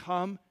who's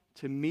come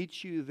to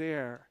meet you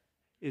there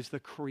is the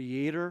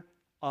creator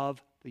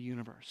of the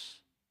universe.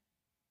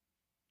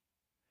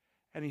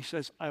 And He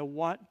says, I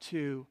want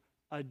to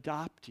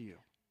adopt you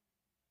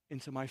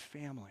into my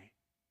family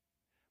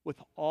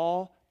with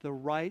all the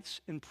rights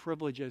and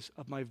privileges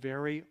of my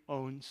very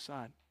own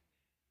son.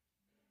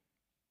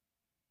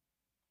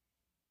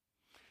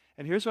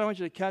 And here's what I want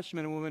you to catch,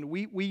 men and women.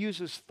 We use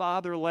this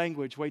father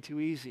language way too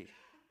easy,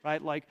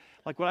 right? Like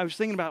what I was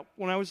thinking about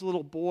when I was a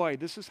little boy.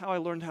 This is how I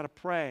learned how to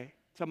pray.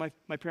 That's how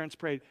my parents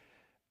prayed.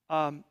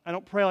 I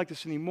don't pray like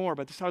this anymore,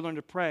 but this is how I learned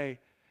to pray.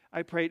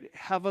 I prayed,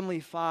 Heavenly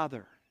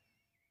Father.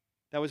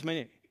 That was my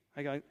name.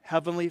 I got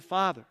Heavenly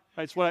Father.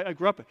 Right? It's what I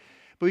grew up with.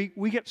 But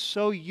we get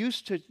so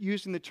used to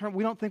using the term,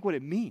 we don't think what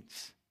it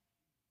means.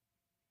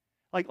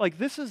 Like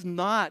this is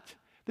not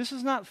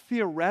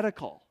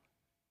theoretical.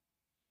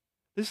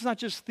 This is not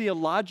just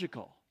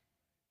theological.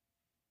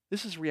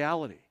 This is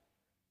reality.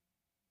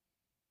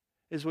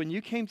 Is when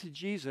you came to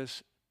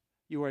Jesus,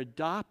 you were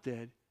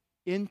adopted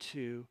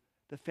into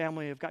the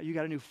family of God. You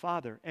got a new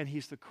father, and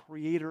He's the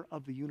creator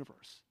of the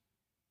universe.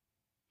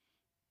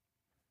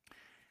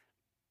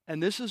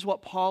 And this is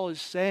what Paul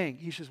is saying.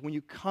 He says, when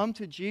you come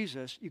to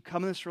Jesus, you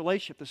come in this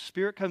relationship, the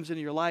Spirit comes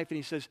into your life, and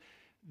he says,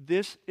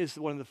 this is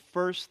one of the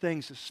first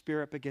things the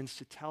Spirit begins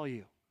to tell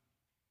you,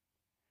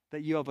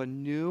 that you have a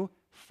new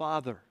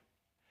Father.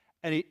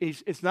 And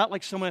it's not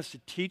like someone has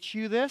to teach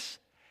you this.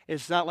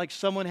 It's not like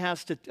someone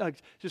has to,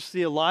 just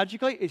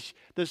theologically. It's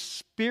the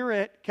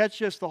Spirit, catch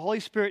this, the Holy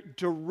Spirit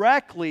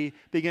directly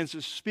begins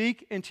to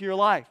speak into your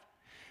life.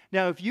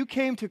 Now, if you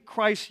came to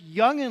Christ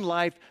young in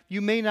life, you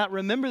may not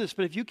remember this,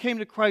 but if you came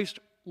to Christ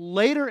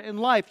later in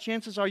life,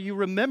 chances are you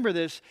remember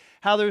this,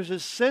 how there's a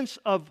sense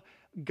of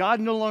God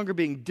no longer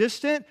being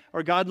distant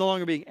or God no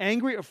longer being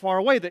angry or far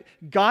away, that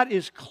God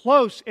is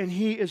close and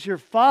He is your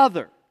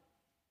Father.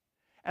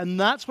 And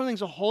that's one of the things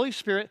the Holy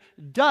Spirit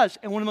does.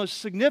 And one of the most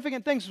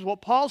significant things is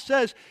what Paul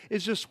says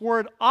is this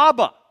word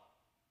Abba.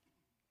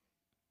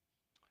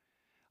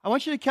 I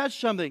want you to catch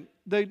something.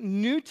 The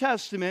New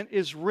Testament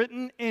is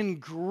written in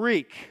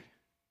Greek.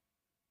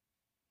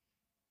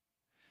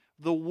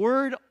 The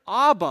word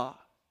Abba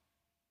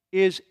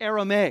is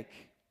Aramaic.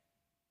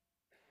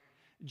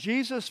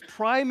 Jesus'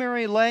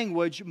 primary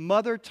language,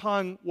 mother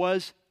tongue,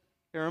 was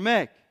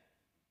Aramaic.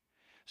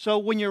 So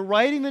when you're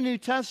writing the New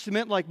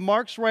Testament, like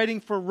Mark's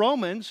writing for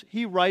Romans,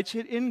 he writes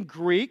it in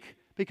Greek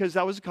because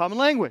that was a common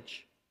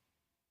language.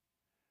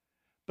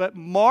 But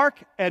Mark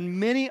and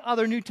many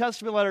other New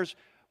Testament letters,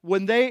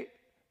 when they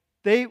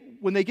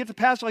get to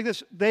passage like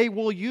this, they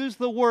will use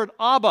the word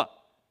Abba.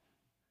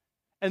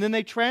 And then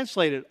they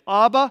translate it.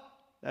 Abba,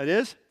 that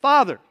is,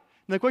 Father.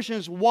 And the question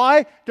is,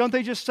 why don't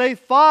they just say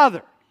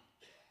Father?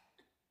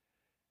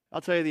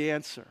 I'll tell you the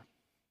answer.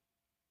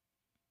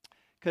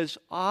 Because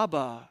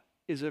Abba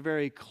is a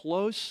very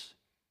close,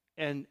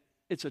 and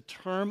it's a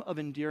term of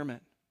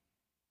endearment.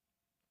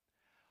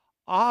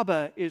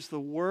 Abba is the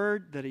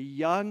word that a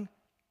young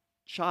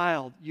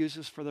child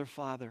uses for their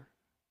father.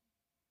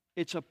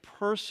 It's a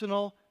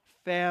personal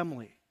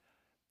family.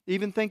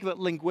 Even think of it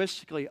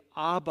linguistically,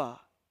 Abba,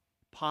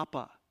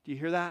 Papa. Do you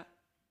hear that?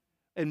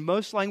 In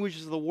most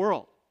languages of the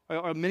world,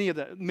 or many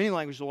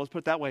languages of the world, let's put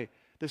it that way,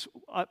 this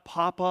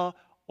Papa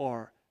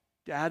or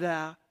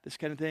Dada, this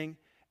kind of thing,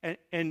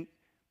 and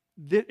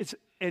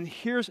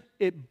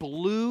it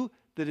blew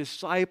the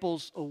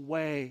disciples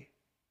away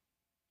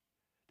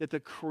that the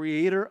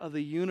creator of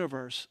the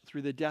universe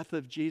through the death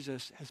of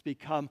Jesus has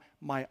become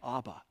my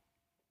Abba.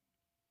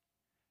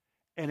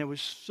 And it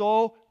was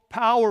so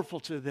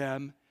powerful to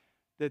them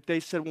that they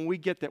said, when we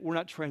get that, we're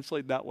not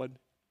translating that one.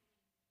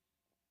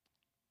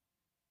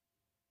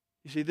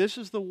 You see, this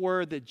is the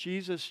word that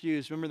Jesus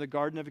used. Remember the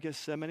Garden of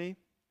Gethsemane?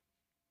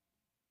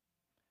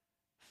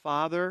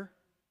 Father,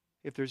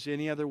 if there's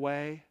any other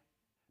way.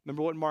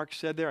 Remember what Mark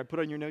said there? I put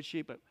it on your note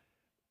sheet, but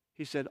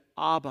he said,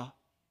 Abba,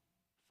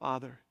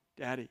 Father,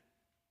 Daddy.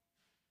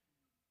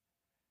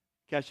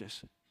 Catch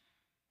this.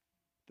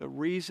 The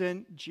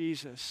reason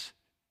Jesus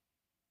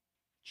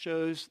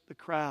chose the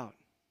crown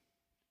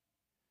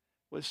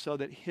was so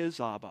that his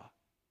Abba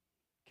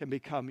can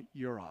become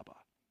your Abba.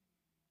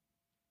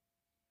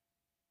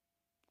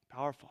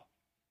 Powerful.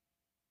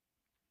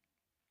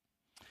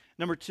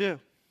 Number two.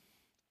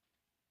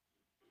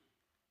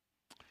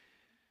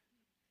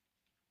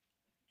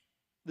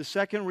 The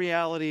second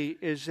reality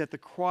is that the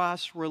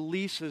cross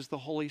releases the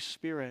Holy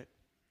Spirit.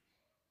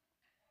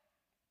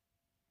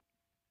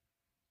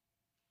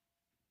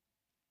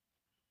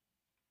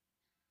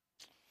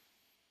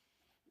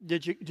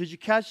 Did you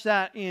catch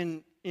that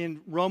in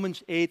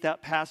Romans 8,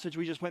 that passage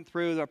we just went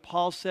through, where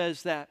Paul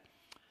says that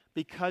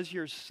because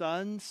you're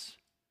sons,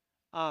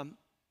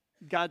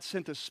 God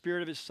sent the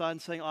Spirit of His Son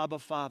saying, Abba,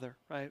 Father,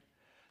 right?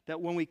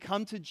 That when we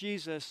come to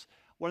Jesus,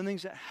 one of the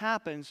things that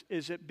happens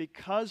is that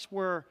because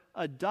we're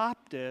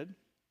adopted,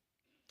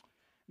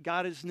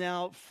 God is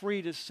now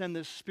free to send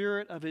the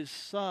Spirit of His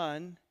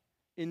Son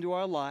into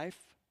our life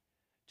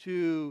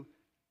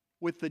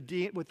with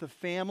the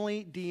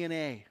family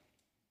DNA.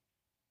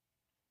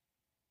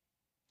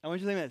 I want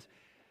you to think about this.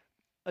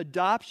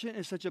 Adoption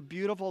is such a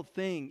beautiful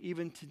thing,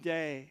 even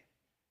today.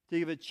 To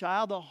give a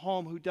child a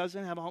home who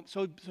doesn't have a home,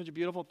 such a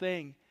beautiful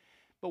thing.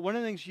 But one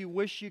of the things you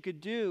wish you could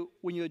do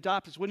when you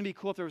adopt is, wouldn't it be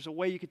cool if there was a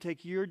way you could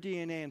take your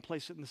DNA and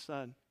place it in the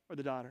son or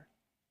the daughter?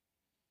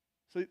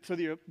 So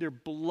that their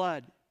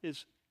blood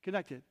is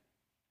connected.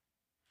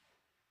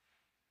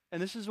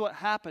 And this is what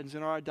happens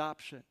in our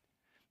adoption,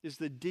 is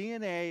the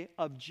DNA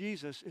of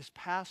Jesus is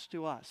passed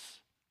to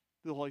us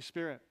through the Holy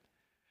Spirit.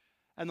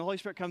 And the Holy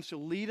Spirit comes to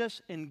lead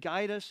us and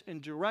guide us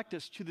and direct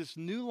us to this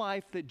new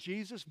life that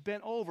Jesus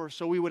bent over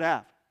so we would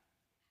have.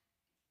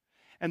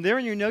 And there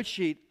in your note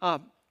sheet,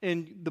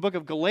 in the book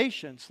of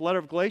Galatians, the letter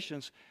of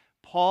Galatians,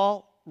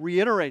 Paul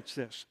reiterates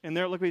this. And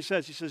there, look what he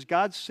says. He says,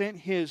 God sent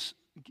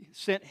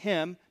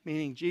him,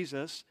 meaning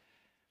Jesus,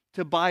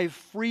 to buy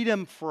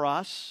freedom for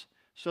us.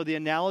 So the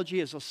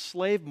analogy is a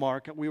slave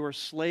market. We were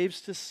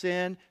slaves to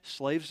sin,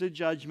 slaves to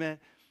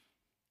judgment.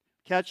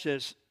 Catch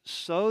this,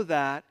 so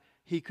that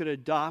He could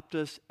adopt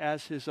us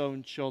as His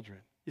own children.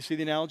 You see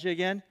the analogy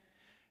again?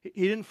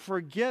 He didn't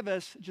forgive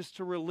us just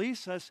to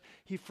release us.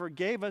 He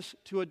forgave us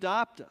to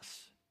adopt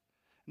us.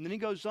 And then he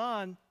goes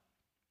on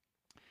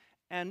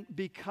And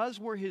because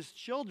we're his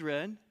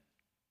children,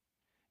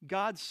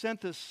 God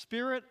sent the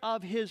Spirit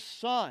of his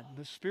Son,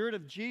 the Spirit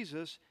of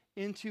Jesus,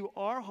 into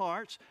our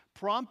hearts,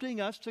 prompting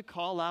us to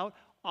call out,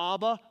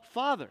 Abba,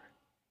 Father.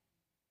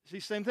 See,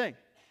 same thing.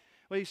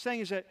 What he's saying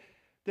is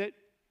that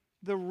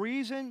the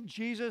reason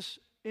Jesus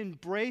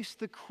embraced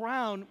the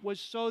crown was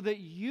so that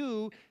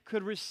you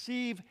could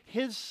receive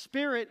his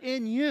Spirit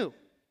in you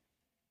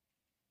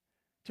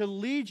to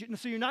lead you.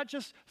 So you're not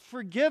just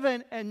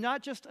forgiven and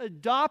not just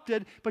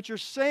adopted, but your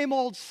same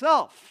old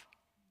self.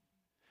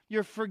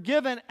 You're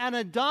forgiven and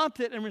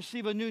adopted and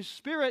receive a new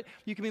spirit.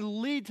 You can be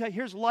lead to,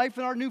 here's life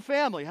in our new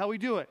family, how we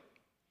do it.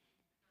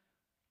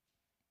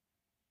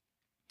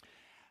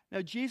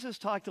 Now, Jesus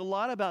talked a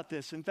lot about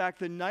this. In fact,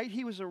 the night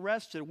he was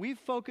arrested, we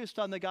focused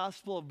on the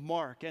Gospel of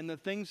Mark and the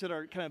things that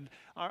are kind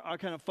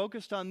of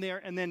focused on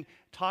there and then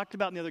talked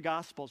about in the other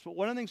Gospels. But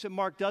one of the things that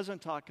Mark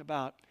doesn't talk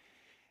about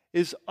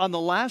is on the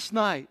last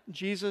night,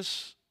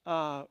 Jesus,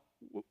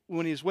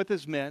 when he was with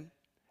his men,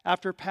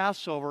 after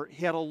Passover,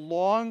 he had a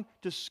long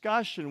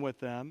discussion with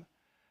them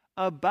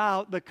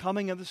about the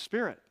coming of the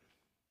Spirit.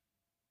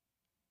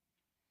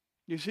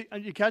 You see,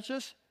 you catch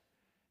this?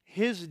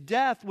 His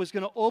death was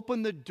going to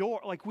open the door.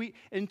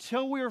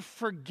 Until we were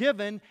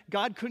forgiven,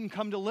 God couldn't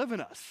come to live in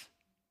us.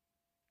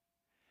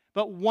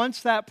 But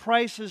once that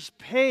price is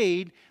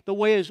paid, the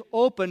way is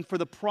open for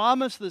the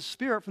promise of the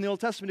Spirit from the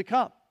Old Testament to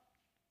come.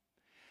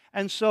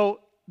 And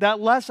so that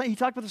last night, he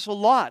talked about this a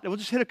lot. And we'll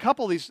just hit a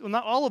couple of these, well,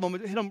 not all of them,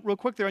 but hit them real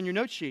quick there on your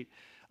note sheet.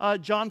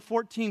 John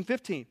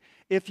 14:15.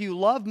 If you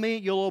love me,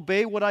 you'll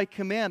obey what I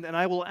command, and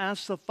I will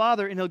ask the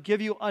Father, and he'll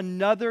give you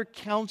another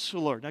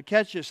counselor. Now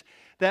catch this.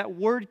 That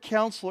word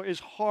counselor is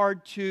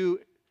hard to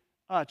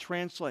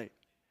translate.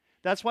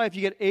 That's why if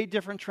you get 8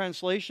 different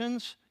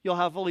translations, you'll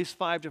have at least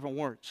 5 different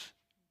words.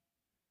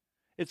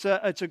 It's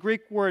a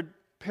Greek word,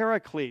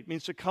 paraclete,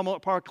 means to come,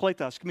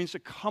 parakletos, means to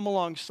come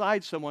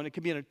alongside someone. It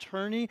can be an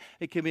attorney,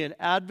 it can be an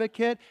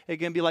advocate, it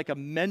can be like a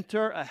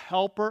mentor, a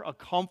helper, a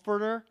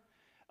comforter.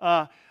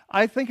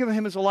 I think of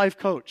him as a life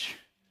coach.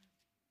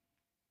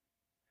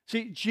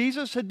 See,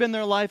 Jesus had been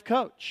their life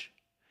coach.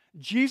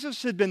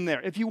 Jesus had been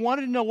there. If you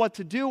wanted to know what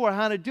to do or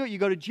how to do it, you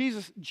go to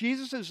Jesus.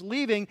 Jesus is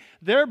leaving.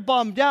 They're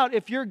bummed out.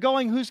 If you're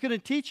going, who's going to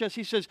teach us?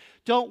 He says,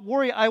 don't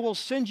worry, I will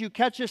send you,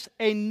 catch this,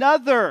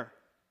 another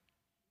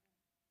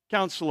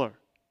counselor.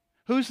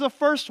 Who's the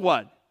first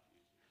one?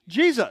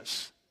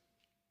 Jesus.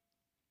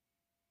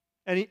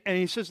 And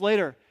he says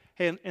later,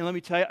 hey, and let me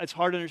tell you, it's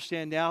hard to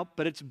understand now,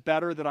 but it's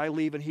better that I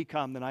leave and he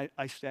come than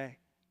I stay.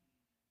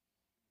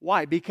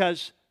 Why?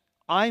 Because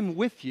I'm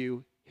with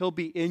you, he'll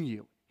be in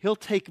you. He'll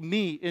take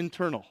me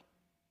internal.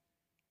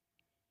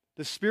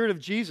 The Spirit of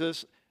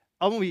Jesus,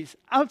 I won't be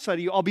outside of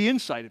you, I'll be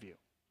inside of you.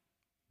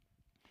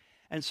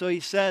 And so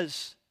he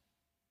says,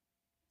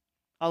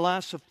 I'll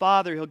ask the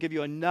Father, he'll give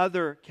you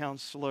another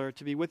counselor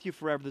to be with you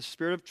forever, the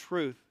Spirit of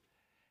truth.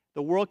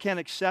 The world can't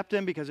accept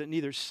him because it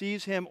neither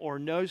sees him or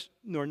knows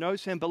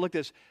him. But look at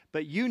this,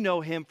 but you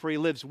know him, for he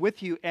lives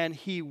with you, and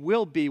he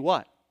will be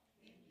what?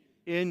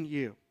 In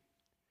you.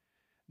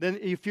 Then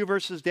a few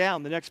verses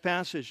down, the next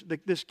passage,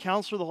 this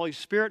counselor, the Holy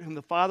Spirit, whom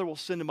the Father will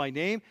send in my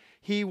name,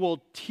 he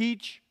will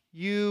teach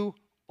you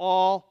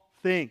all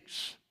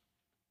things.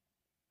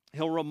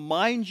 He'll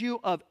remind you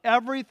of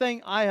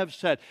everything I have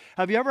said.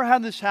 Have you ever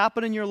had this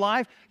happen in your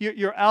life?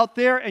 You're out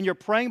there and you're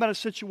praying about a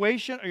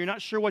situation or you're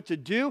not sure what to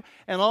do,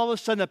 and all of a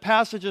sudden a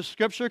passage of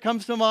Scripture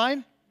comes to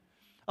mind,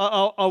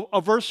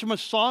 a verse from a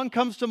song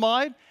comes to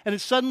mind, and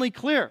it's suddenly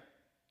clear.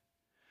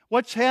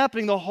 What's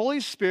happening? The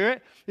Holy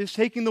Spirit is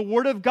taking the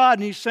Word of God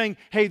and he's saying,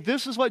 hey,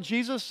 this is what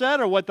Jesus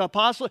said or what the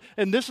apostle,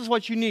 and this is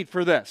what you need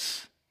for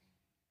this.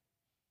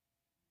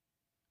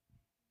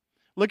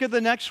 Look at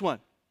the next one.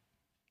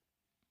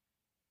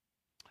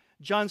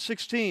 John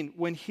 16,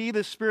 when he,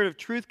 the Spirit of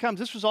truth, comes,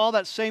 this was all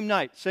that same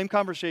night, same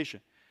conversation.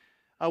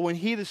 When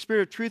he, the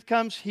Spirit of truth,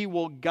 comes, he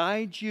will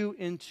guide you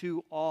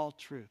into all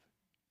truth.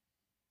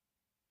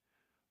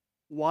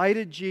 Why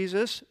did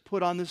Jesus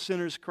put on the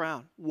sinner's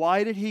crown?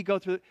 Why did he go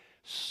through it?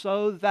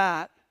 So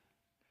that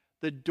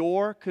the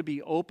door could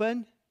be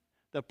open,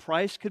 the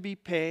price could be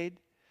paid,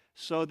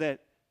 so that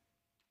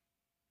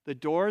the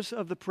doors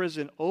of the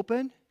prison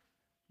open,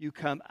 you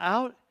come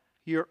out,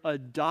 you're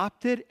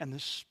adopted, and the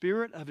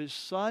Spirit of His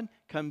Son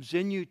comes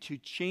in you to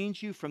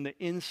change you from the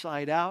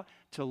inside out,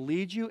 to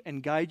lead you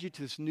and guide you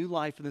to this new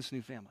life and this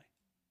new family.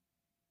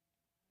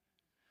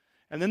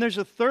 And then there's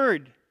a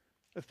third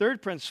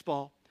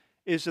principle,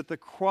 is that the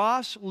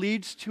cross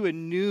leads to a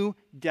new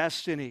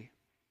destiny.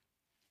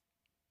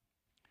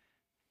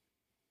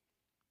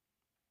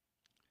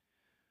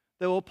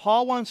 That what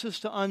Paul wants us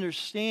to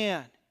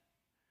understand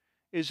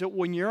is that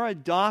when you're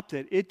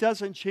adopted, it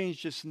doesn't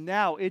change just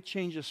now, it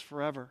changes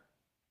forever.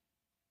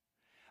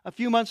 A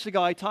few months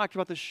ago, I talked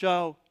about the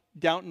show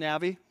Downton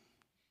Abbey.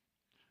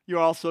 You're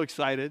all so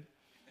excited.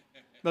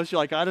 Most of you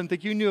are like, I didn't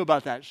think you knew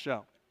about that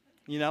show,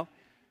 you know?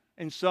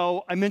 And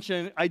so I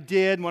mentioned I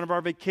did one of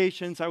our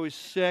vacations. I was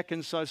sick,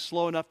 and so I was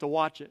slow enough to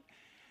watch it.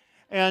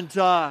 And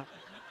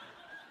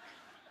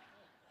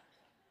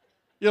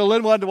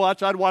Lynn wanted to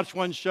watch. I'd watch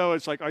one show.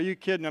 It's like, are you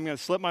kidding? I'm going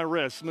to slip my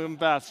wrist, moving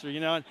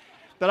faster.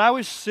 But I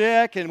was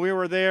sick, and we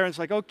were there, and it's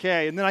like,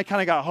 okay. And then I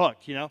kind of got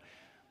hooked.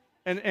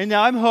 And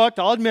now I'm hooked.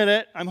 I'll admit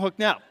it. I'm hooked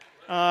now.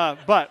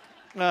 But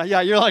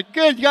you're like,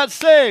 good, you got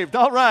saved.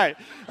 All right.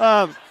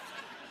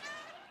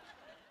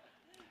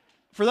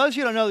 For those of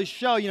you who don't know the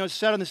show, it's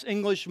set on this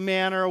English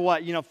manor,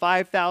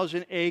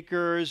 5,000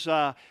 acres,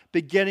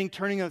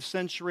 turning of the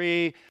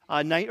century,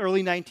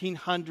 early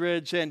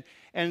 1900s, and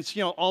it's,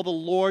 all the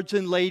lords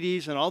and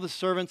ladies and all the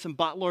servants and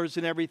butlers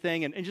and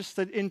everything, and just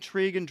the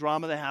intrigue and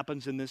drama that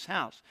happens in this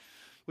house,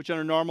 which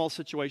under normal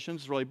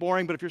situations is really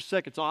boring, but if you're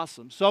sick, it's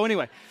awesome. So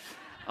anyway,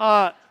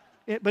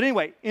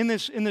 in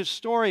this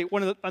story, I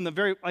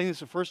think it's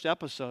the first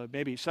episode,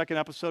 maybe second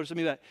episode or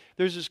something like that,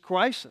 there's this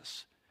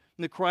crisis.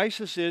 And the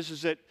crisis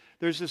is that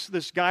there's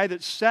this guy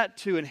that's set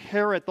to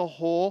inherit the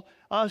whole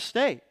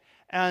estate.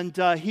 And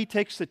he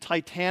takes the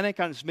Titanic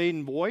on its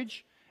maiden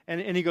voyage,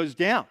 and he goes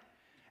down.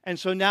 And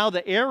so now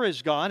the heir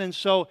is gone, and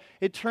so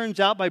it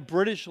turns out by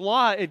British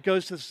law, it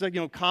goes to this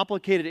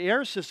complicated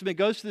heir system. It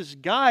goes to this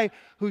guy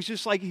who's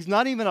just like, he's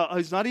not even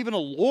a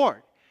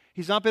lord.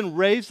 He's not been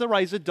raised the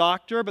right. He's a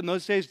doctor, but in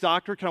those days,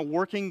 doctor, kind of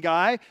working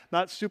guy,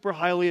 not super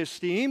highly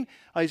esteemed.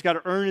 He's got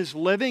to earn his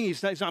living.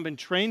 He's not been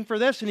trained for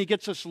this. And he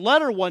gets this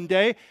letter one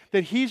day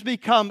that he's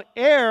become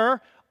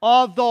heir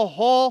of the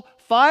whole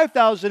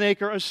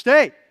 5,000-acre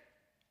estate.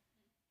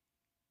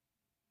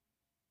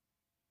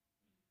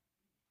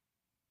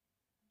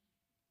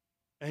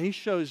 And he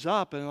shows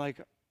up and like,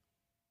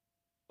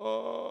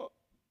 oh.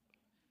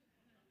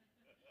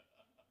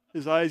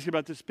 His eyes get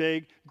about this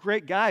big.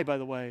 Great guy, by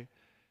the way.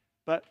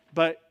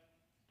 But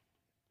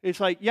it's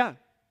like, yeah,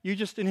 you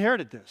just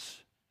inherited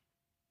this.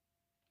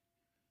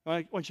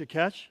 Once you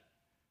catch,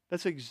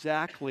 that's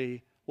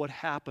exactly what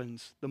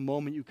happens the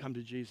moment you come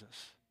to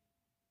Jesus.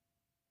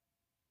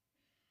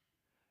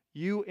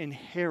 You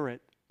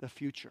inherit the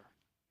future.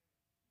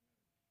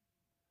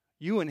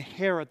 You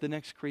inherit the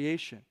next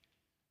creation.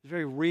 It's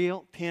very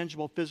real,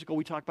 tangible, physical.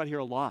 We talk about here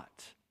a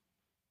lot.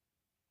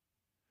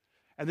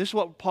 And this is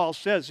what Paul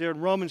says there in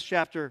Romans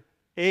chapter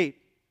 8.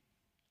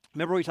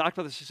 Remember we talked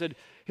about this? He said,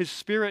 his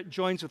spirit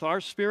joins with our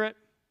spirit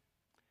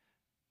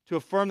to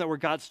affirm that we're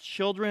God's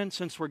children.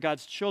 Since we're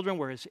God's children,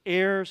 we're his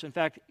heirs. In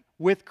fact,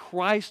 with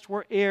Christ,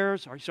 we're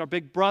heirs. He's our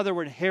big brother.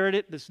 We're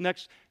inherited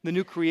the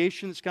new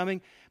creation that's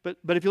coming. But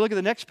if you look at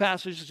the next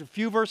passage, it's a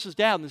few verses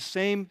down, the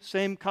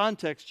same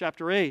context,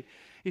 chapter 8.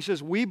 He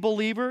says, we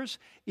believers,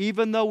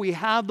 even though we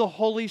have the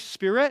Holy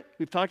Spirit,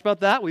 we've talked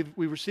about that, we've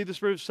received the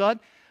Spirit of the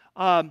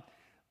Son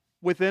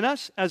within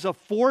us as a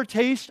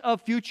foretaste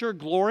of future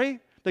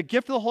glory. The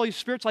gift of the Holy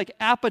Spirit's like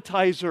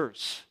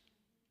appetizers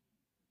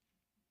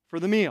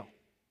for the meal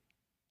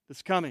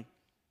that's coming.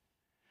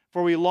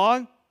 For we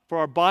long for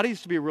our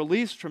bodies to be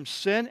released from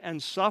sin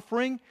and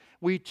suffering.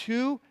 We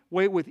too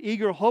wait with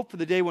eager hope for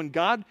the day when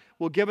God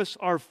will give us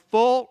our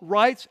full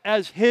rights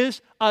as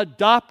his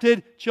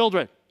adopted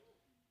children.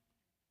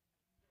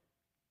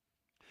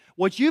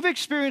 What you've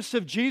experienced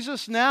of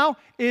Jesus now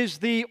is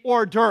the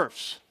hors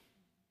d'oeuvres.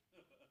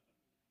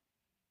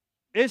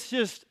 It's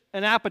just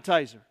an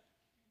appetizer.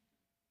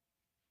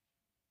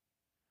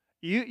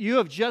 You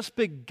have just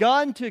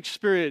begun to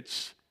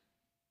experience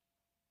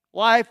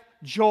life,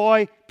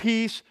 joy,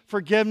 peace,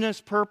 forgiveness,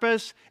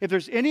 purpose. If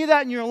there's any of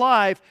that in your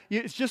life,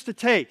 it's just a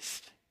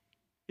taste.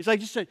 It's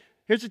like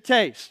here's a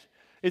taste.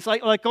 It's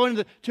like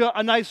going to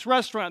a nice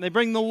restaurant, and they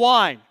bring the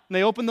wine, and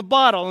they open the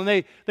bottle,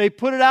 and they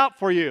put it out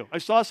for you. I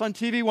saw this on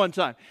TV one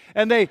time.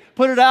 And they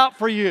put it out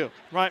for you,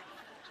 right?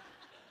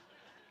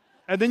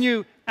 And then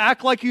you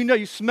act like you know,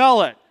 you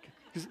smell it.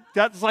 'Cause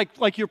that's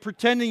like you're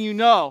pretending you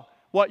know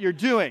what you're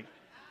doing.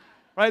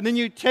 Right? And then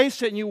you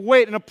taste it and you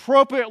wait an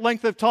appropriate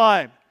length of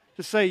time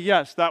to say,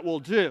 yes, that will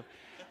do.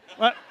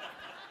 Right?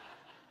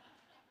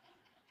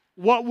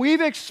 What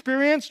we've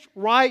experienced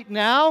right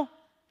now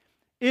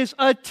is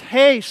a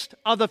taste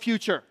of the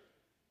future.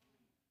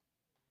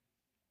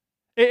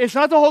 It's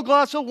not the whole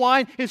glass of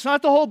wine. It's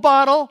not the whole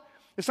bottle.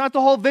 It's not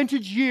the whole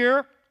vintage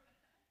year.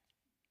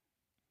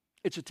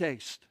 It's a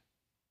taste.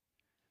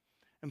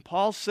 And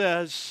Paul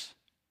says,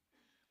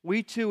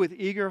 we too with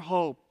eager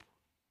hope,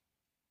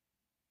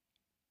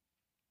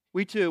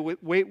 wait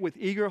with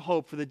eager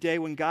hope for the day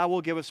when God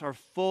will give us our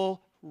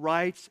full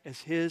rights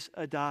as his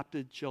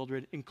adopted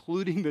children,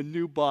 including the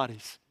new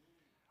bodies.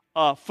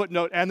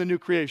 Footnote, and the new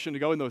creation to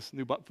go in those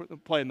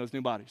play in those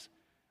new bodies.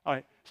 All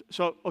right.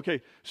 So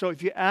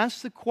if you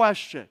ask the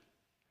question,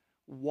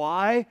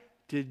 why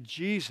did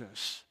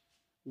Jesus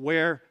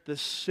wear the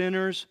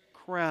sinner's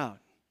crown?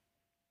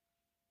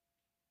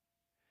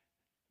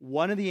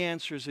 One of the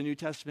answers the New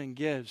Testament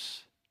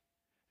gives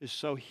is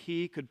so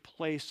he could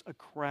place a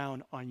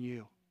crown on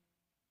you.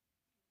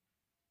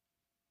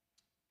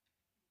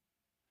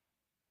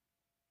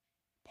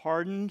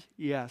 Pardoned,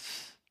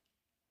 yes,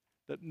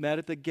 but met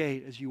at the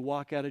gate as you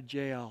walk out of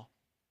jail,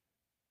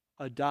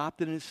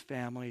 adopted in his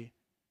family,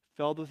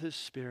 filled with his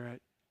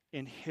Spirit,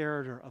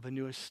 inheritor of a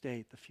new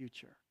estate, the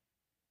future.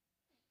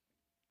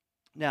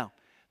 Now,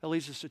 that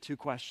leads us to two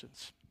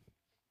questions.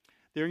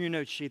 There in your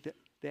note sheet,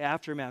 the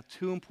aftermath,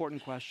 two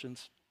important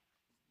questions.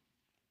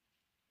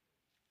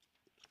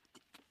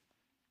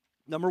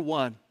 Number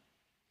one,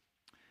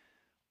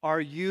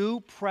 are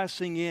you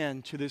pressing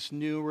in to this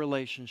new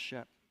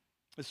relationship?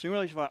 This new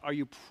relationship, are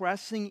you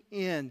pressing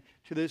in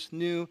to this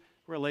new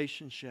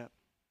relationship?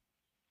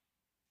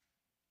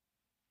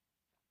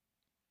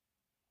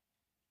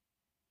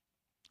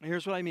 And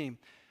here's what I mean.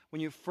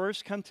 When you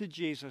first come to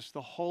Jesus,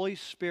 the Holy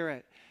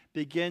Spirit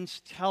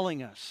begins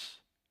telling us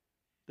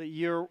that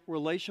your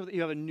relationship,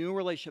 you have a new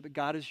relationship, that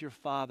God is your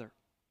Father.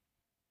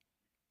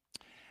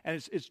 And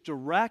it's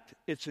direct,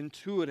 it's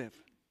intuitive.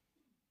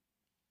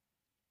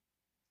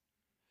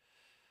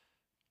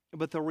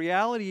 But the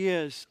reality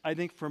is, I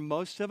think for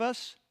most of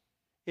us,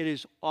 it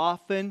is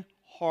often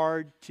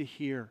hard to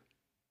hear.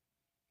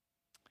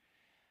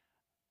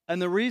 And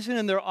the reason,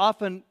 and there are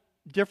often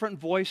different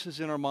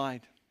voices in our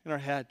mind, in our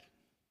head.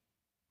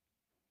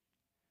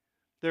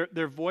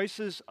 They're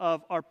voices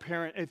of our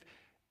parent. If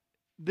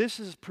this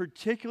is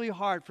particularly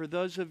hard for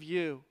those of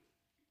you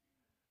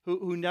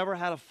who never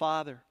had a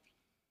father,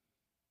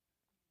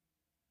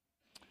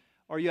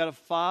 or you had a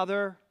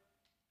father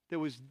that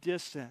was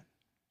distant,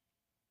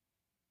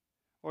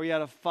 or you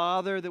had a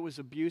father that was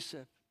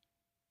abusive.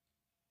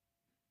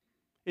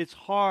 It's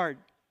hard.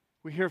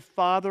 We hear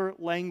father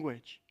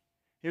language.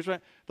 Here's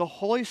what the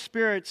Holy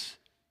Spirit's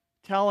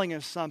telling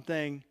us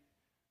something,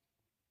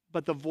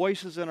 but the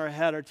voices in our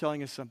head are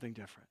telling us something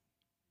different.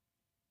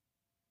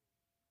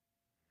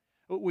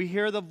 We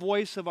hear the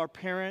voice of our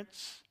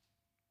parents.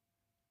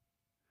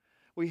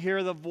 We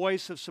hear the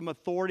voice of some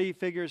authority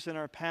figures in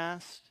our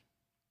past.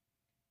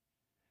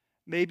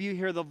 Maybe you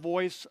hear the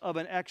voice of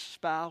an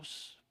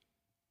ex-spouse.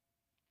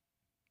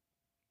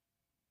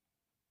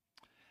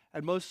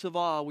 And most of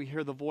all, we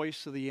hear the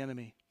voice of the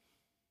enemy,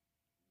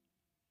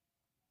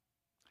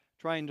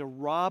 trying to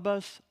rob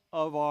us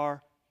of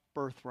our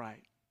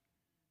birthright.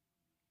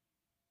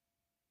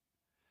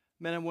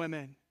 Men and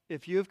women,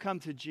 if you've come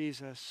to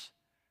Jesus,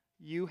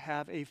 you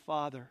have a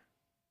Father.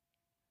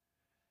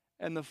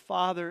 And the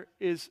Father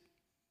is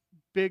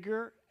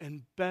bigger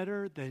and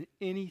better than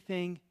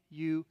anything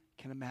you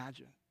can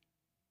imagine.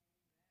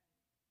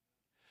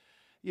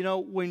 You know,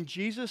 when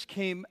Jesus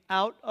came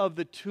out of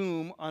the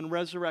tomb on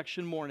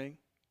resurrection morning,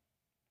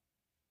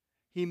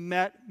 he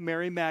met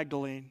Mary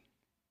Magdalene,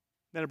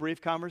 had a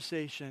brief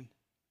conversation.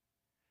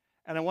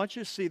 And I want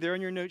you to see there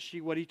in your note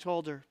sheet what he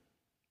told her.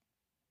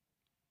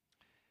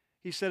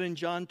 He said in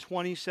John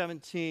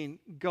 20:17,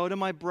 go to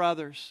my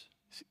brothers.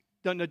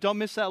 Don't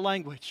miss that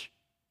language.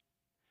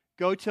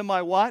 Go to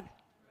my what?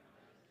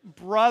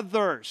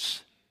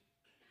 Brothers.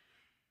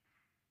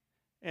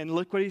 And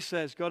look what he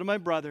says. Go to my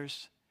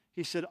brothers.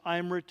 He said,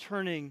 I'm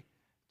returning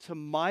to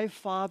my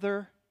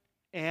Father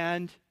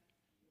and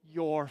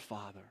your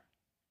Father.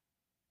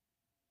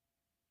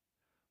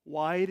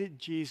 Why did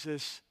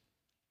Jesus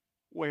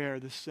wear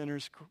the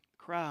sinner's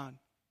crown?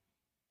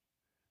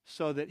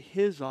 So that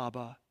his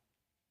Abba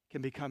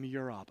can become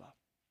your Abba.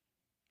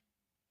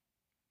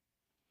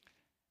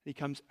 He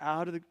comes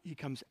out of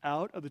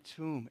the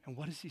tomb, and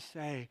what does he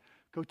say?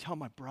 Go tell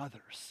my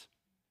brothers.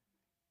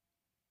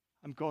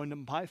 I'm going to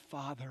my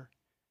Father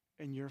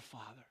and your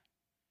Father.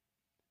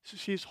 So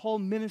see, his whole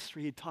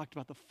ministry, he talked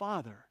about the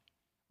Father,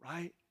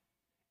 right?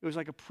 It was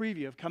like a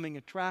preview of coming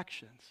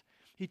attractions.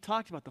 He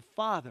talked about the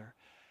Father.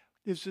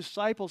 His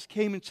disciples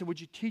came and said, would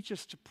you teach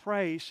us to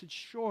pray? He said,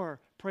 sure,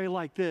 pray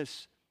like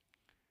this.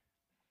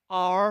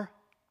 Our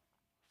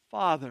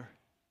Father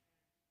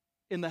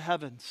in the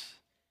heavens,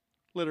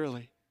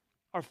 literally.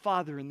 Our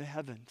Father in the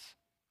heavens.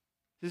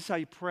 This is how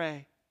you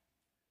pray.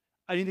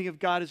 I didn't think of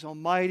God as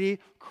Almighty,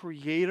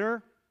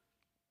 Creator,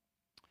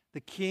 the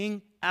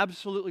King.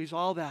 Absolutely, He's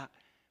all that.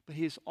 But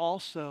He is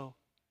also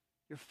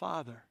your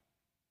Father.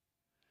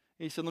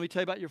 And He said, let me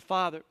tell you about your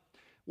Father.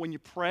 When you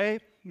pray,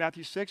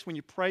 Matthew 6, when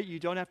you pray, you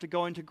don't have to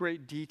go into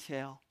great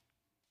detail.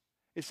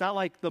 It's not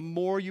like the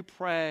more you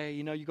pray,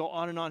 you go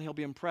on and on, He'll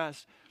be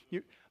impressed.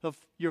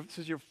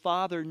 Says your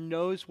Father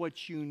knows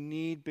what you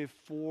need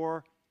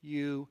before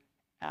you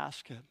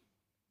ask Him.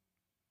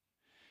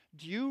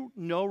 Do you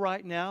know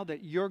right now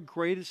that your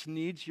greatest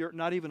needs you're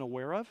not even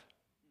aware of?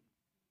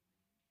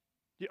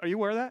 Are you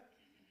aware of that?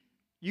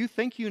 You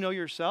think you know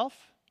yourself?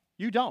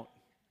 You don't.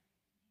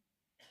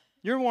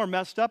 You're more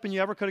messed up than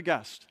you ever could have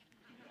guessed.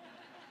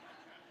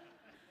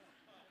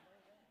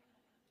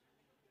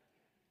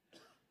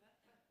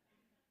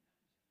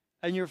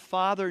 And your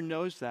Father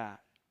knows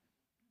that.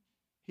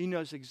 He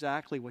knows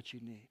exactly what you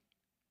need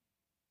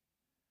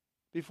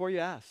before you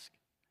ask.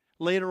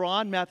 Later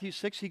on, Matthew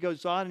 6, He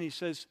goes on and He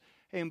says,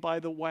 hey, and by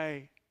the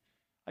way,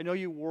 I know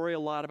you worry a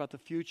lot about the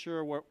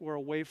future. We're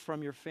away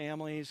from your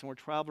families and we're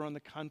traveling around the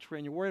country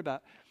and you're worried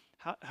about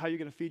how you're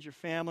going to feed your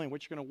family and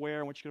what you're going to wear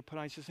and what you're going to put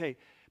on. He says, hey,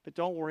 but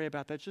don't worry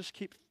about that. Just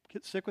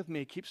stick with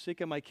me. Keep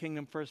seeking my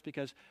kingdom first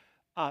because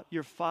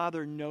your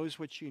Father knows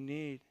what you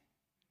need.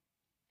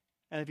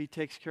 And if He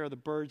takes care of the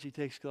birds, He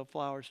takes care of the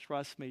flowers.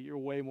 Trust me, you're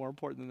way more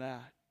important than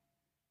that.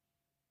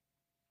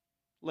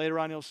 Later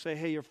on, He'll say,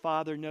 hey, your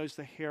Father knows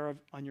the hair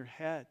on your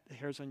head, the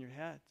hairs on your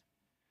head.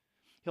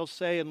 He'll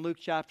say in Luke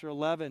chapter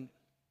 11,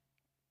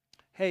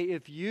 hey,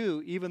 if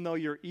you, even though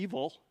you're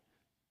evil,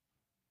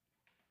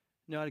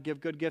 know how to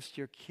give good gifts to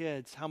your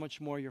kids, how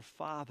much more your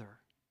Father,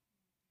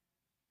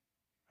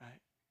 right?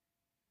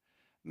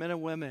 Men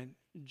and women,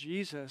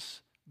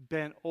 Jesus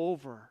bent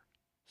over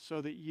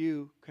so that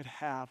you could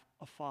have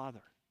a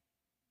father.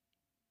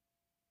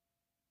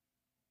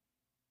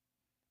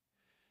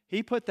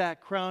 He put that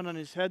crown on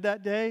his head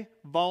that day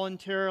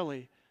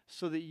voluntarily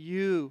so that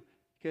you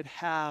could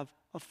have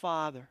a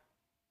father.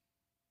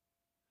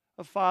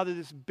 A father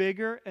that's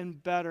bigger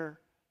and better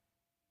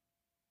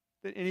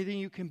than anything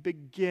you can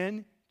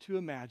begin to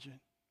imagine.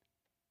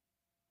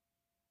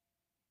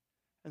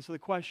 And so the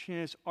question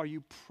is, are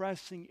you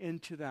pressing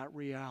into that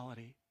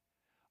reality?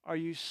 Are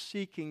you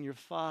seeking your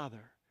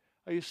Father?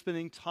 Are you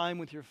spending time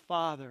with your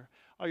Father?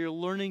 Are you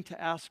learning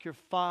to ask your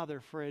Father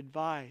for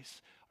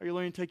advice? Are you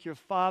learning to take your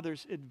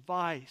Father's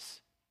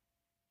advice?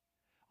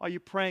 Are you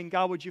praying,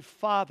 God, would you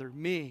father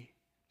me?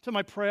 To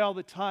my prayer all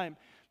the time,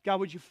 God,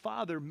 would you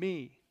father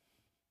me?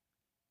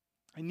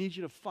 I need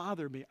you to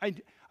father me.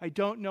 I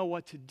don't know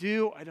what to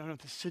do. I don't know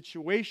what the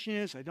situation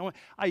is.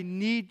 I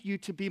need you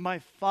to be my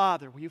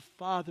father. Will you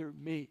father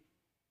me?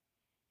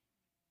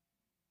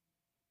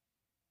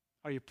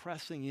 Are you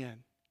pressing in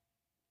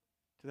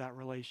to that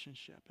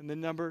relationship? And then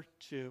number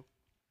 2,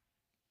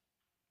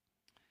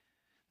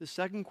 the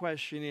second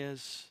question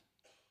is,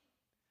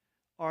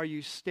 are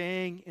you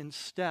staying in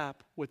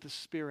step with the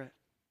Spirit?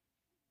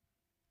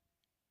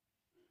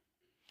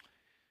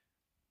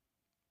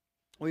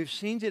 We've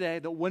seen today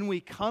that when we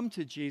come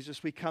to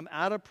Jesus, we come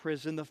out of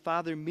prison, the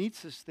Father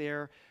meets us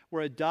there, we're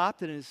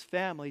adopted in His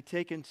family,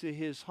 taken to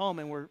His home,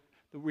 and we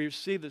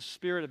receive the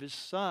Spirit of His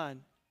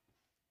Son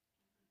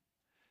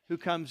who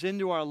comes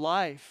into our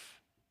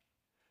life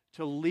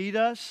to lead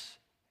us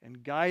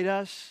and guide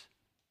us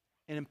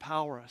and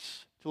empower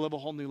us to live a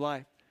whole new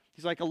life.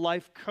 He's like a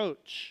life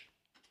coach.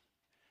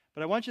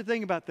 But I want you to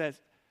think about that.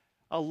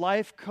 A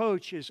life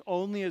coach is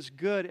only as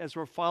good as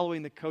we're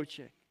following the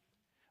coaching.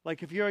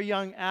 Like if you're a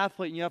young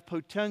athlete and you have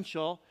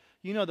potential,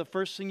 you know the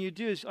first thing you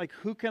do is like,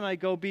 who can I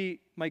go be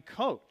my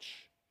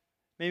coach?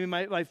 Maybe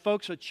my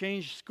folks will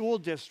change school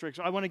districts.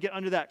 I want to get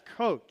under that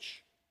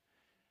coach.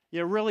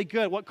 Yeah, really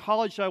good. What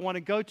college do I want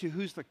to go to?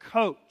 Who's the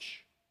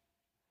coach?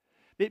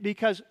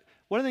 Because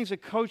one of the things a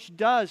coach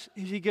does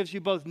is he gives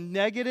you both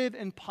negative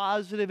and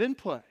positive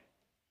input.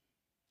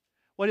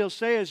 What he'll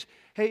say is,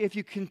 hey, if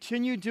you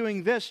continue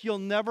doing this, you'll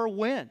never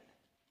win.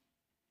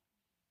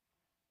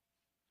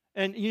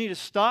 And you need to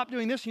stop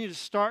doing this, you need to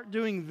start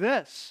doing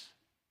this.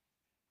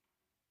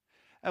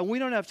 And we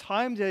don't have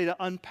time today to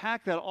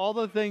unpack that, all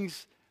the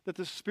things that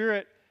the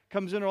Spirit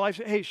comes into our life,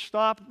 say, hey,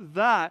 stop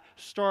that,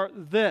 start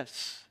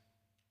this.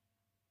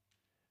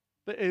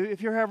 But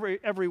if you're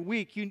every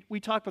week, we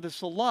talk about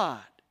this a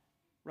lot,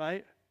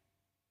 right?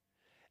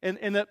 And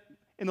in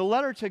the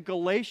letter to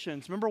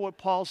Galatians, remember what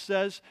Paul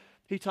says?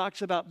 He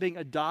talks about being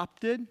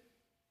adopted.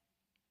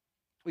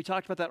 We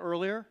talked about that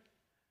earlier.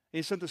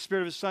 He sent the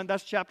Spirit of His Son.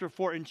 That's chapter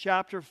 4. In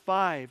chapter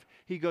 5,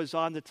 he goes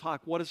on to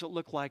talk, what does it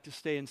look like to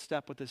stay in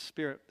step with the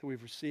Spirit that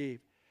we've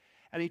received?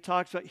 And he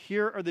talks about,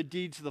 here are the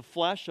deeds of the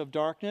flesh, of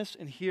darkness,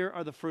 and here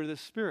are the fruit of the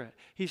Spirit.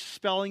 He's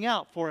spelling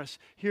out for us,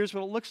 here's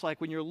what it looks like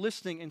when you're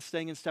listening and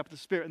staying in step with the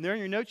Spirit. And there in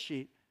your note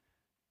sheet,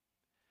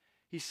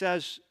 he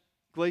says,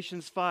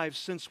 Galatians 5,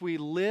 since we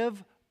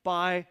live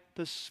by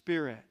the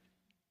Spirit.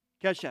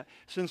 Catch that.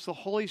 Since the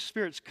Holy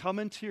Spirit's come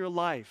into your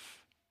life,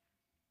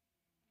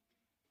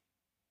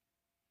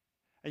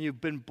 and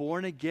you've been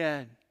born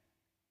again,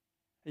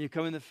 and you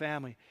come in the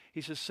family.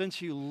 He says,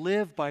 since you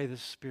live by the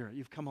Spirit,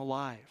 you've come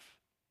alive.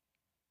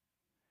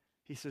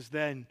 He says,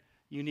 then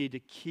you need to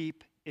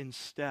keep in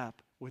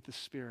step with the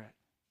Spirit.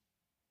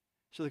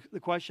 So the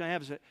question I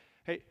have is that,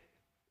 hey,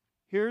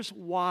 here's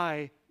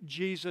why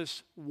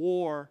Jesus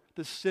wore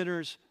the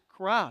sinner's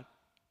crown.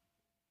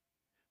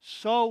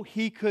 So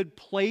He could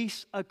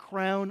place a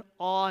crown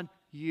on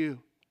you.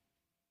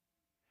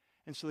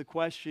 And so the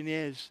question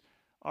is,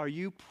 are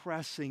you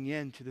pressing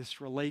into this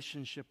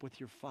relationship with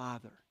your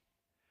Father?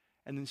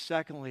 And then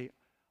secondly,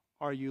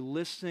 are you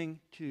listening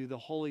to the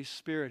Holy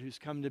Spirit who's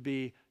come to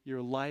be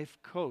your life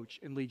coach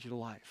and lead you to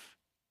life?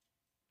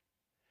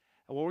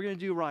 And what we're going to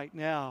do right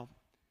now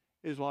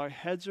is while our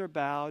heads are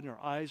bowed and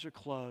our eyes are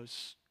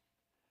closed,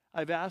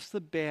 I've asked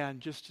the band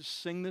just to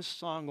sing this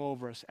song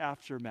over us,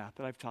 Aftermath,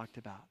 that I've talked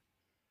about.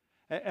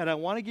 And I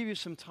want to give you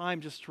some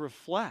time just to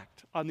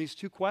reflect on these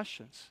two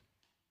questions.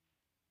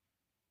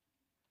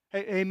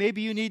 Hey,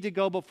 maybe you need to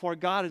go before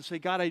God and say,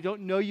 God, I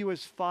don't know you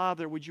as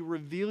Father. Would you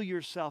reveal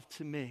yourself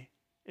to me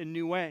in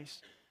new ways?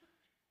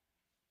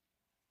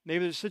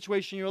 Maybe there's a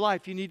situation in your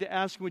life you need to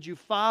ask, would you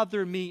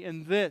father me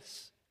in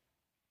this?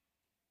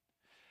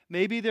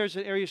 Maybe there's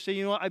an area you say,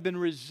 you know what, I've been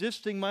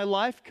resisting my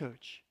life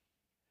coach.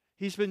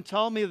 He's been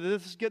telling me that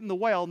this is getting in the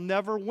way. I'll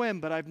never win,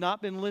 but I've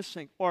not been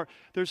listening. Or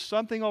there's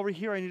something over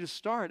here I need to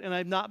start, and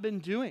I've not been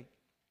doing.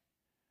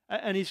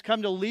 And he's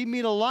come to lead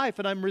me to life,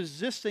 and I'm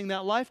resisting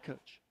that life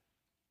coach.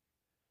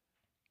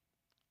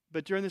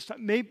 But during this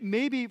time,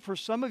 maybe for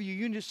some of you,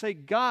 you can just say,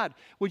 God,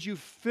 would you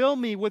fill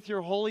me with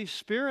your Holy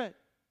Spirit?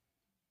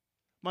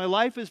 My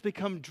life has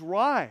become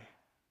dry.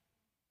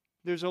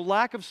 There's a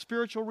lack of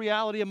spiritual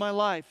reality in my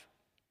life.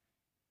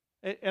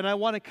 And I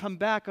want to come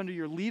back under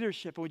your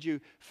leadership. Would you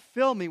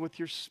fill me with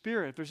your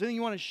Spirit? If there's anything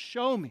you want to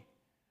show me,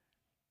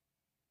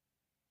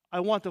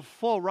 I want the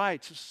full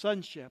rights of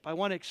sonship. I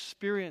want to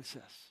experience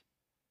this.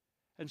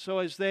 And so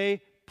as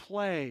they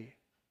play,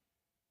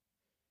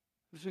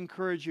 let's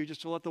encourage you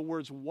just to let the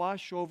words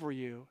wash over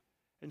you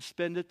and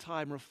spend a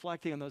time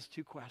reflecting on those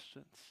two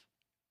questions.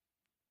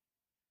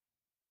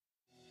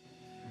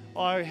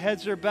 Our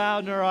heads are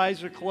bowed and our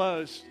eyes are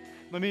closed.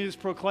 Let me just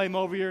proclaim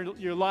over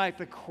your life,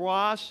 the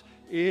cross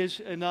is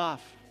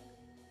enough.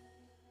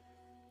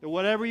 That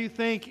whatever you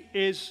think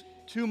is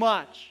too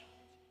much,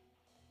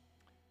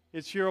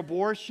 it's your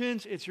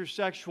abortions, it's your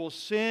sexual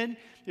sin,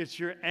 it's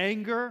your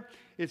anger,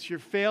 it's your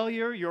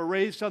failure, you're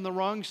raised on the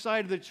wrong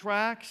side of the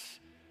tracks,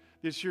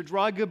 it's your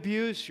drug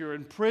abuse, you're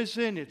in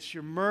prison, it's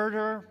your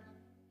murder,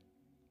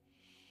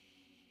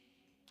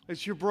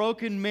 it's your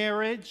broken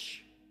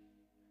marriage,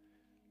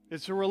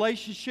 it's a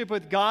relationship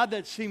with God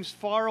that seems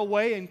far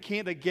away and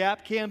the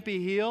gap can't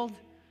be healed.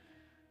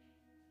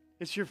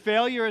 It's your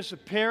failure as a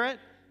parent.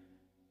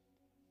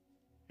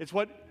 It's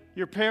what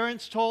your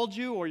parents told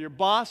you or your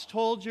boss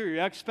told you or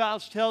your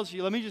ex-spouse tells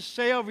you. Let me just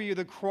say over you,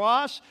 the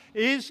cross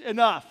is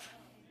enough.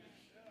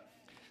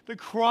 The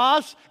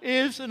cross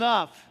is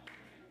enough.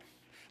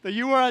 That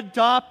you are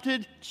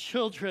adopted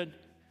children.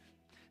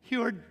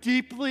 You are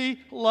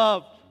deeply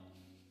loved.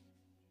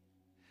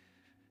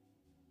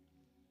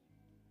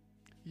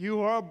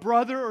 You are a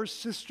brother or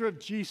sister of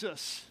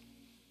Jesus.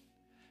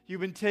 You've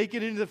been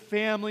taken into the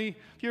family.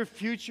 Your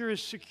future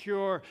is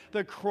secure.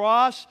 The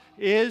cross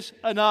is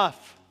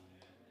enough.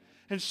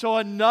 And so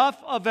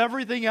enough of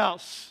everything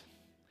else.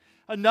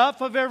 Enough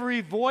of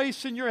every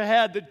voice in your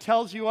head that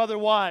tells you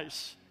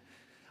otherwise.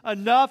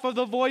 Enough of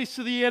the voice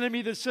of the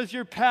enemy that says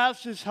your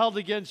past is held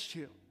against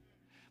you.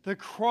 The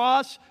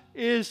cross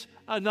is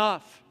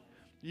enough.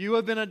 You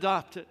have been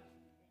adopted.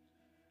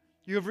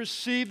 You have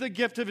received the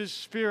gift of His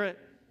Spirit.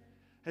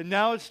 And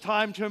now it's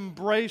time to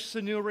embrace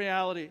the new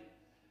reality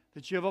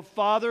that you have a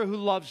Father who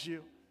loves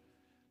you.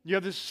 You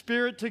have the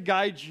Spirit to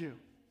guide you.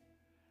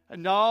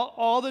 And now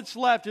all that's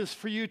left is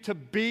for you to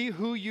be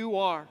who you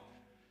are.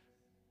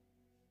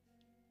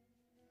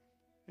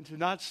 And to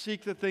not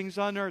seek the things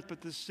on earth,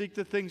 but to seek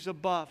the things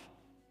above.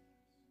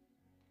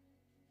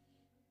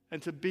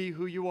 And to be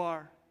who you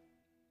are.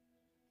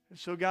 And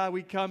so, God,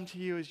 we come to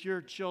you as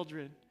your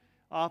children,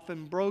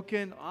 often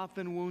broken,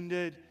 often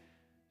wounded,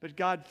 but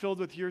God, filled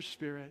with your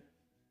Spirit.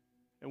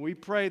 And we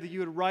pray that you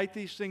would write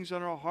these things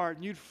on our heart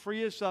and you'd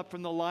free us up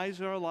from the lies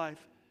in our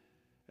life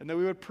and that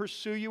we would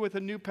pursue you with a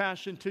new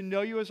passion to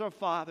know you as our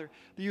Father,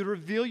 that you'd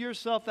reveal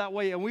yourself that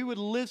way and we would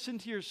listen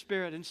to your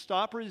Spirit and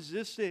stop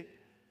resisting.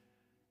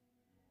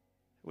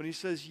 When He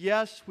says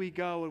yes, we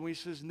go, and when He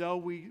says no,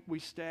 we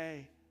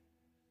stay.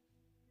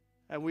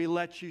 And we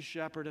let you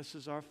shepherd us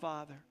as our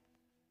Father.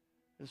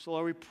 And so,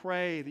 Lord, we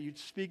pray that you'd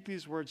speak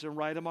these words and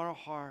write them on our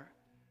heart.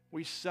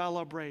 We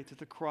celebrate that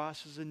the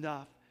cross is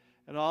enough.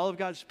 And all of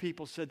God's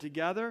people said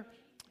together,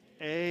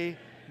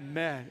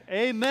 amen.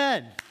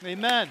 Amen.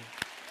 Amen.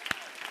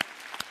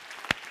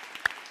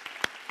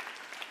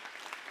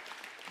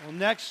 Well,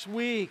 next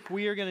week,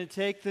 we are going to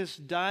take this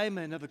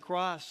diamond of the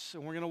cross,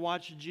 and we're going to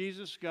watch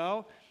Jesus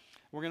go.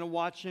 We're going to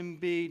watch Him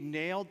be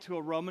nailed to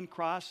a Roman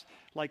cross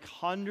like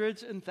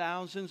hundreds and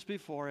thousands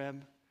before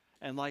Him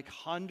and like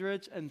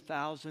hundreds and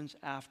thousands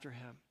after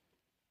Him.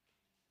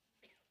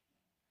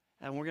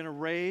 And we're going to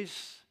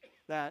raise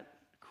that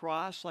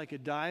cross like a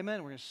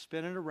diamond. We're going to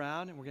spin it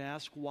around and we're going to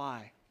ask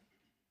why.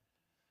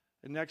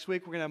 And next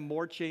week we're going to have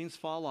more chains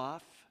fall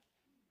off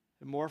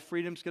and more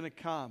freedom's going to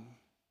come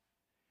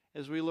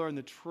as we learn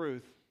the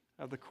truth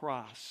of the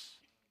cross.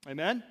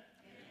 Amen?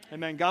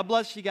 Amen. God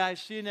bless you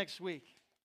guys. See you next week.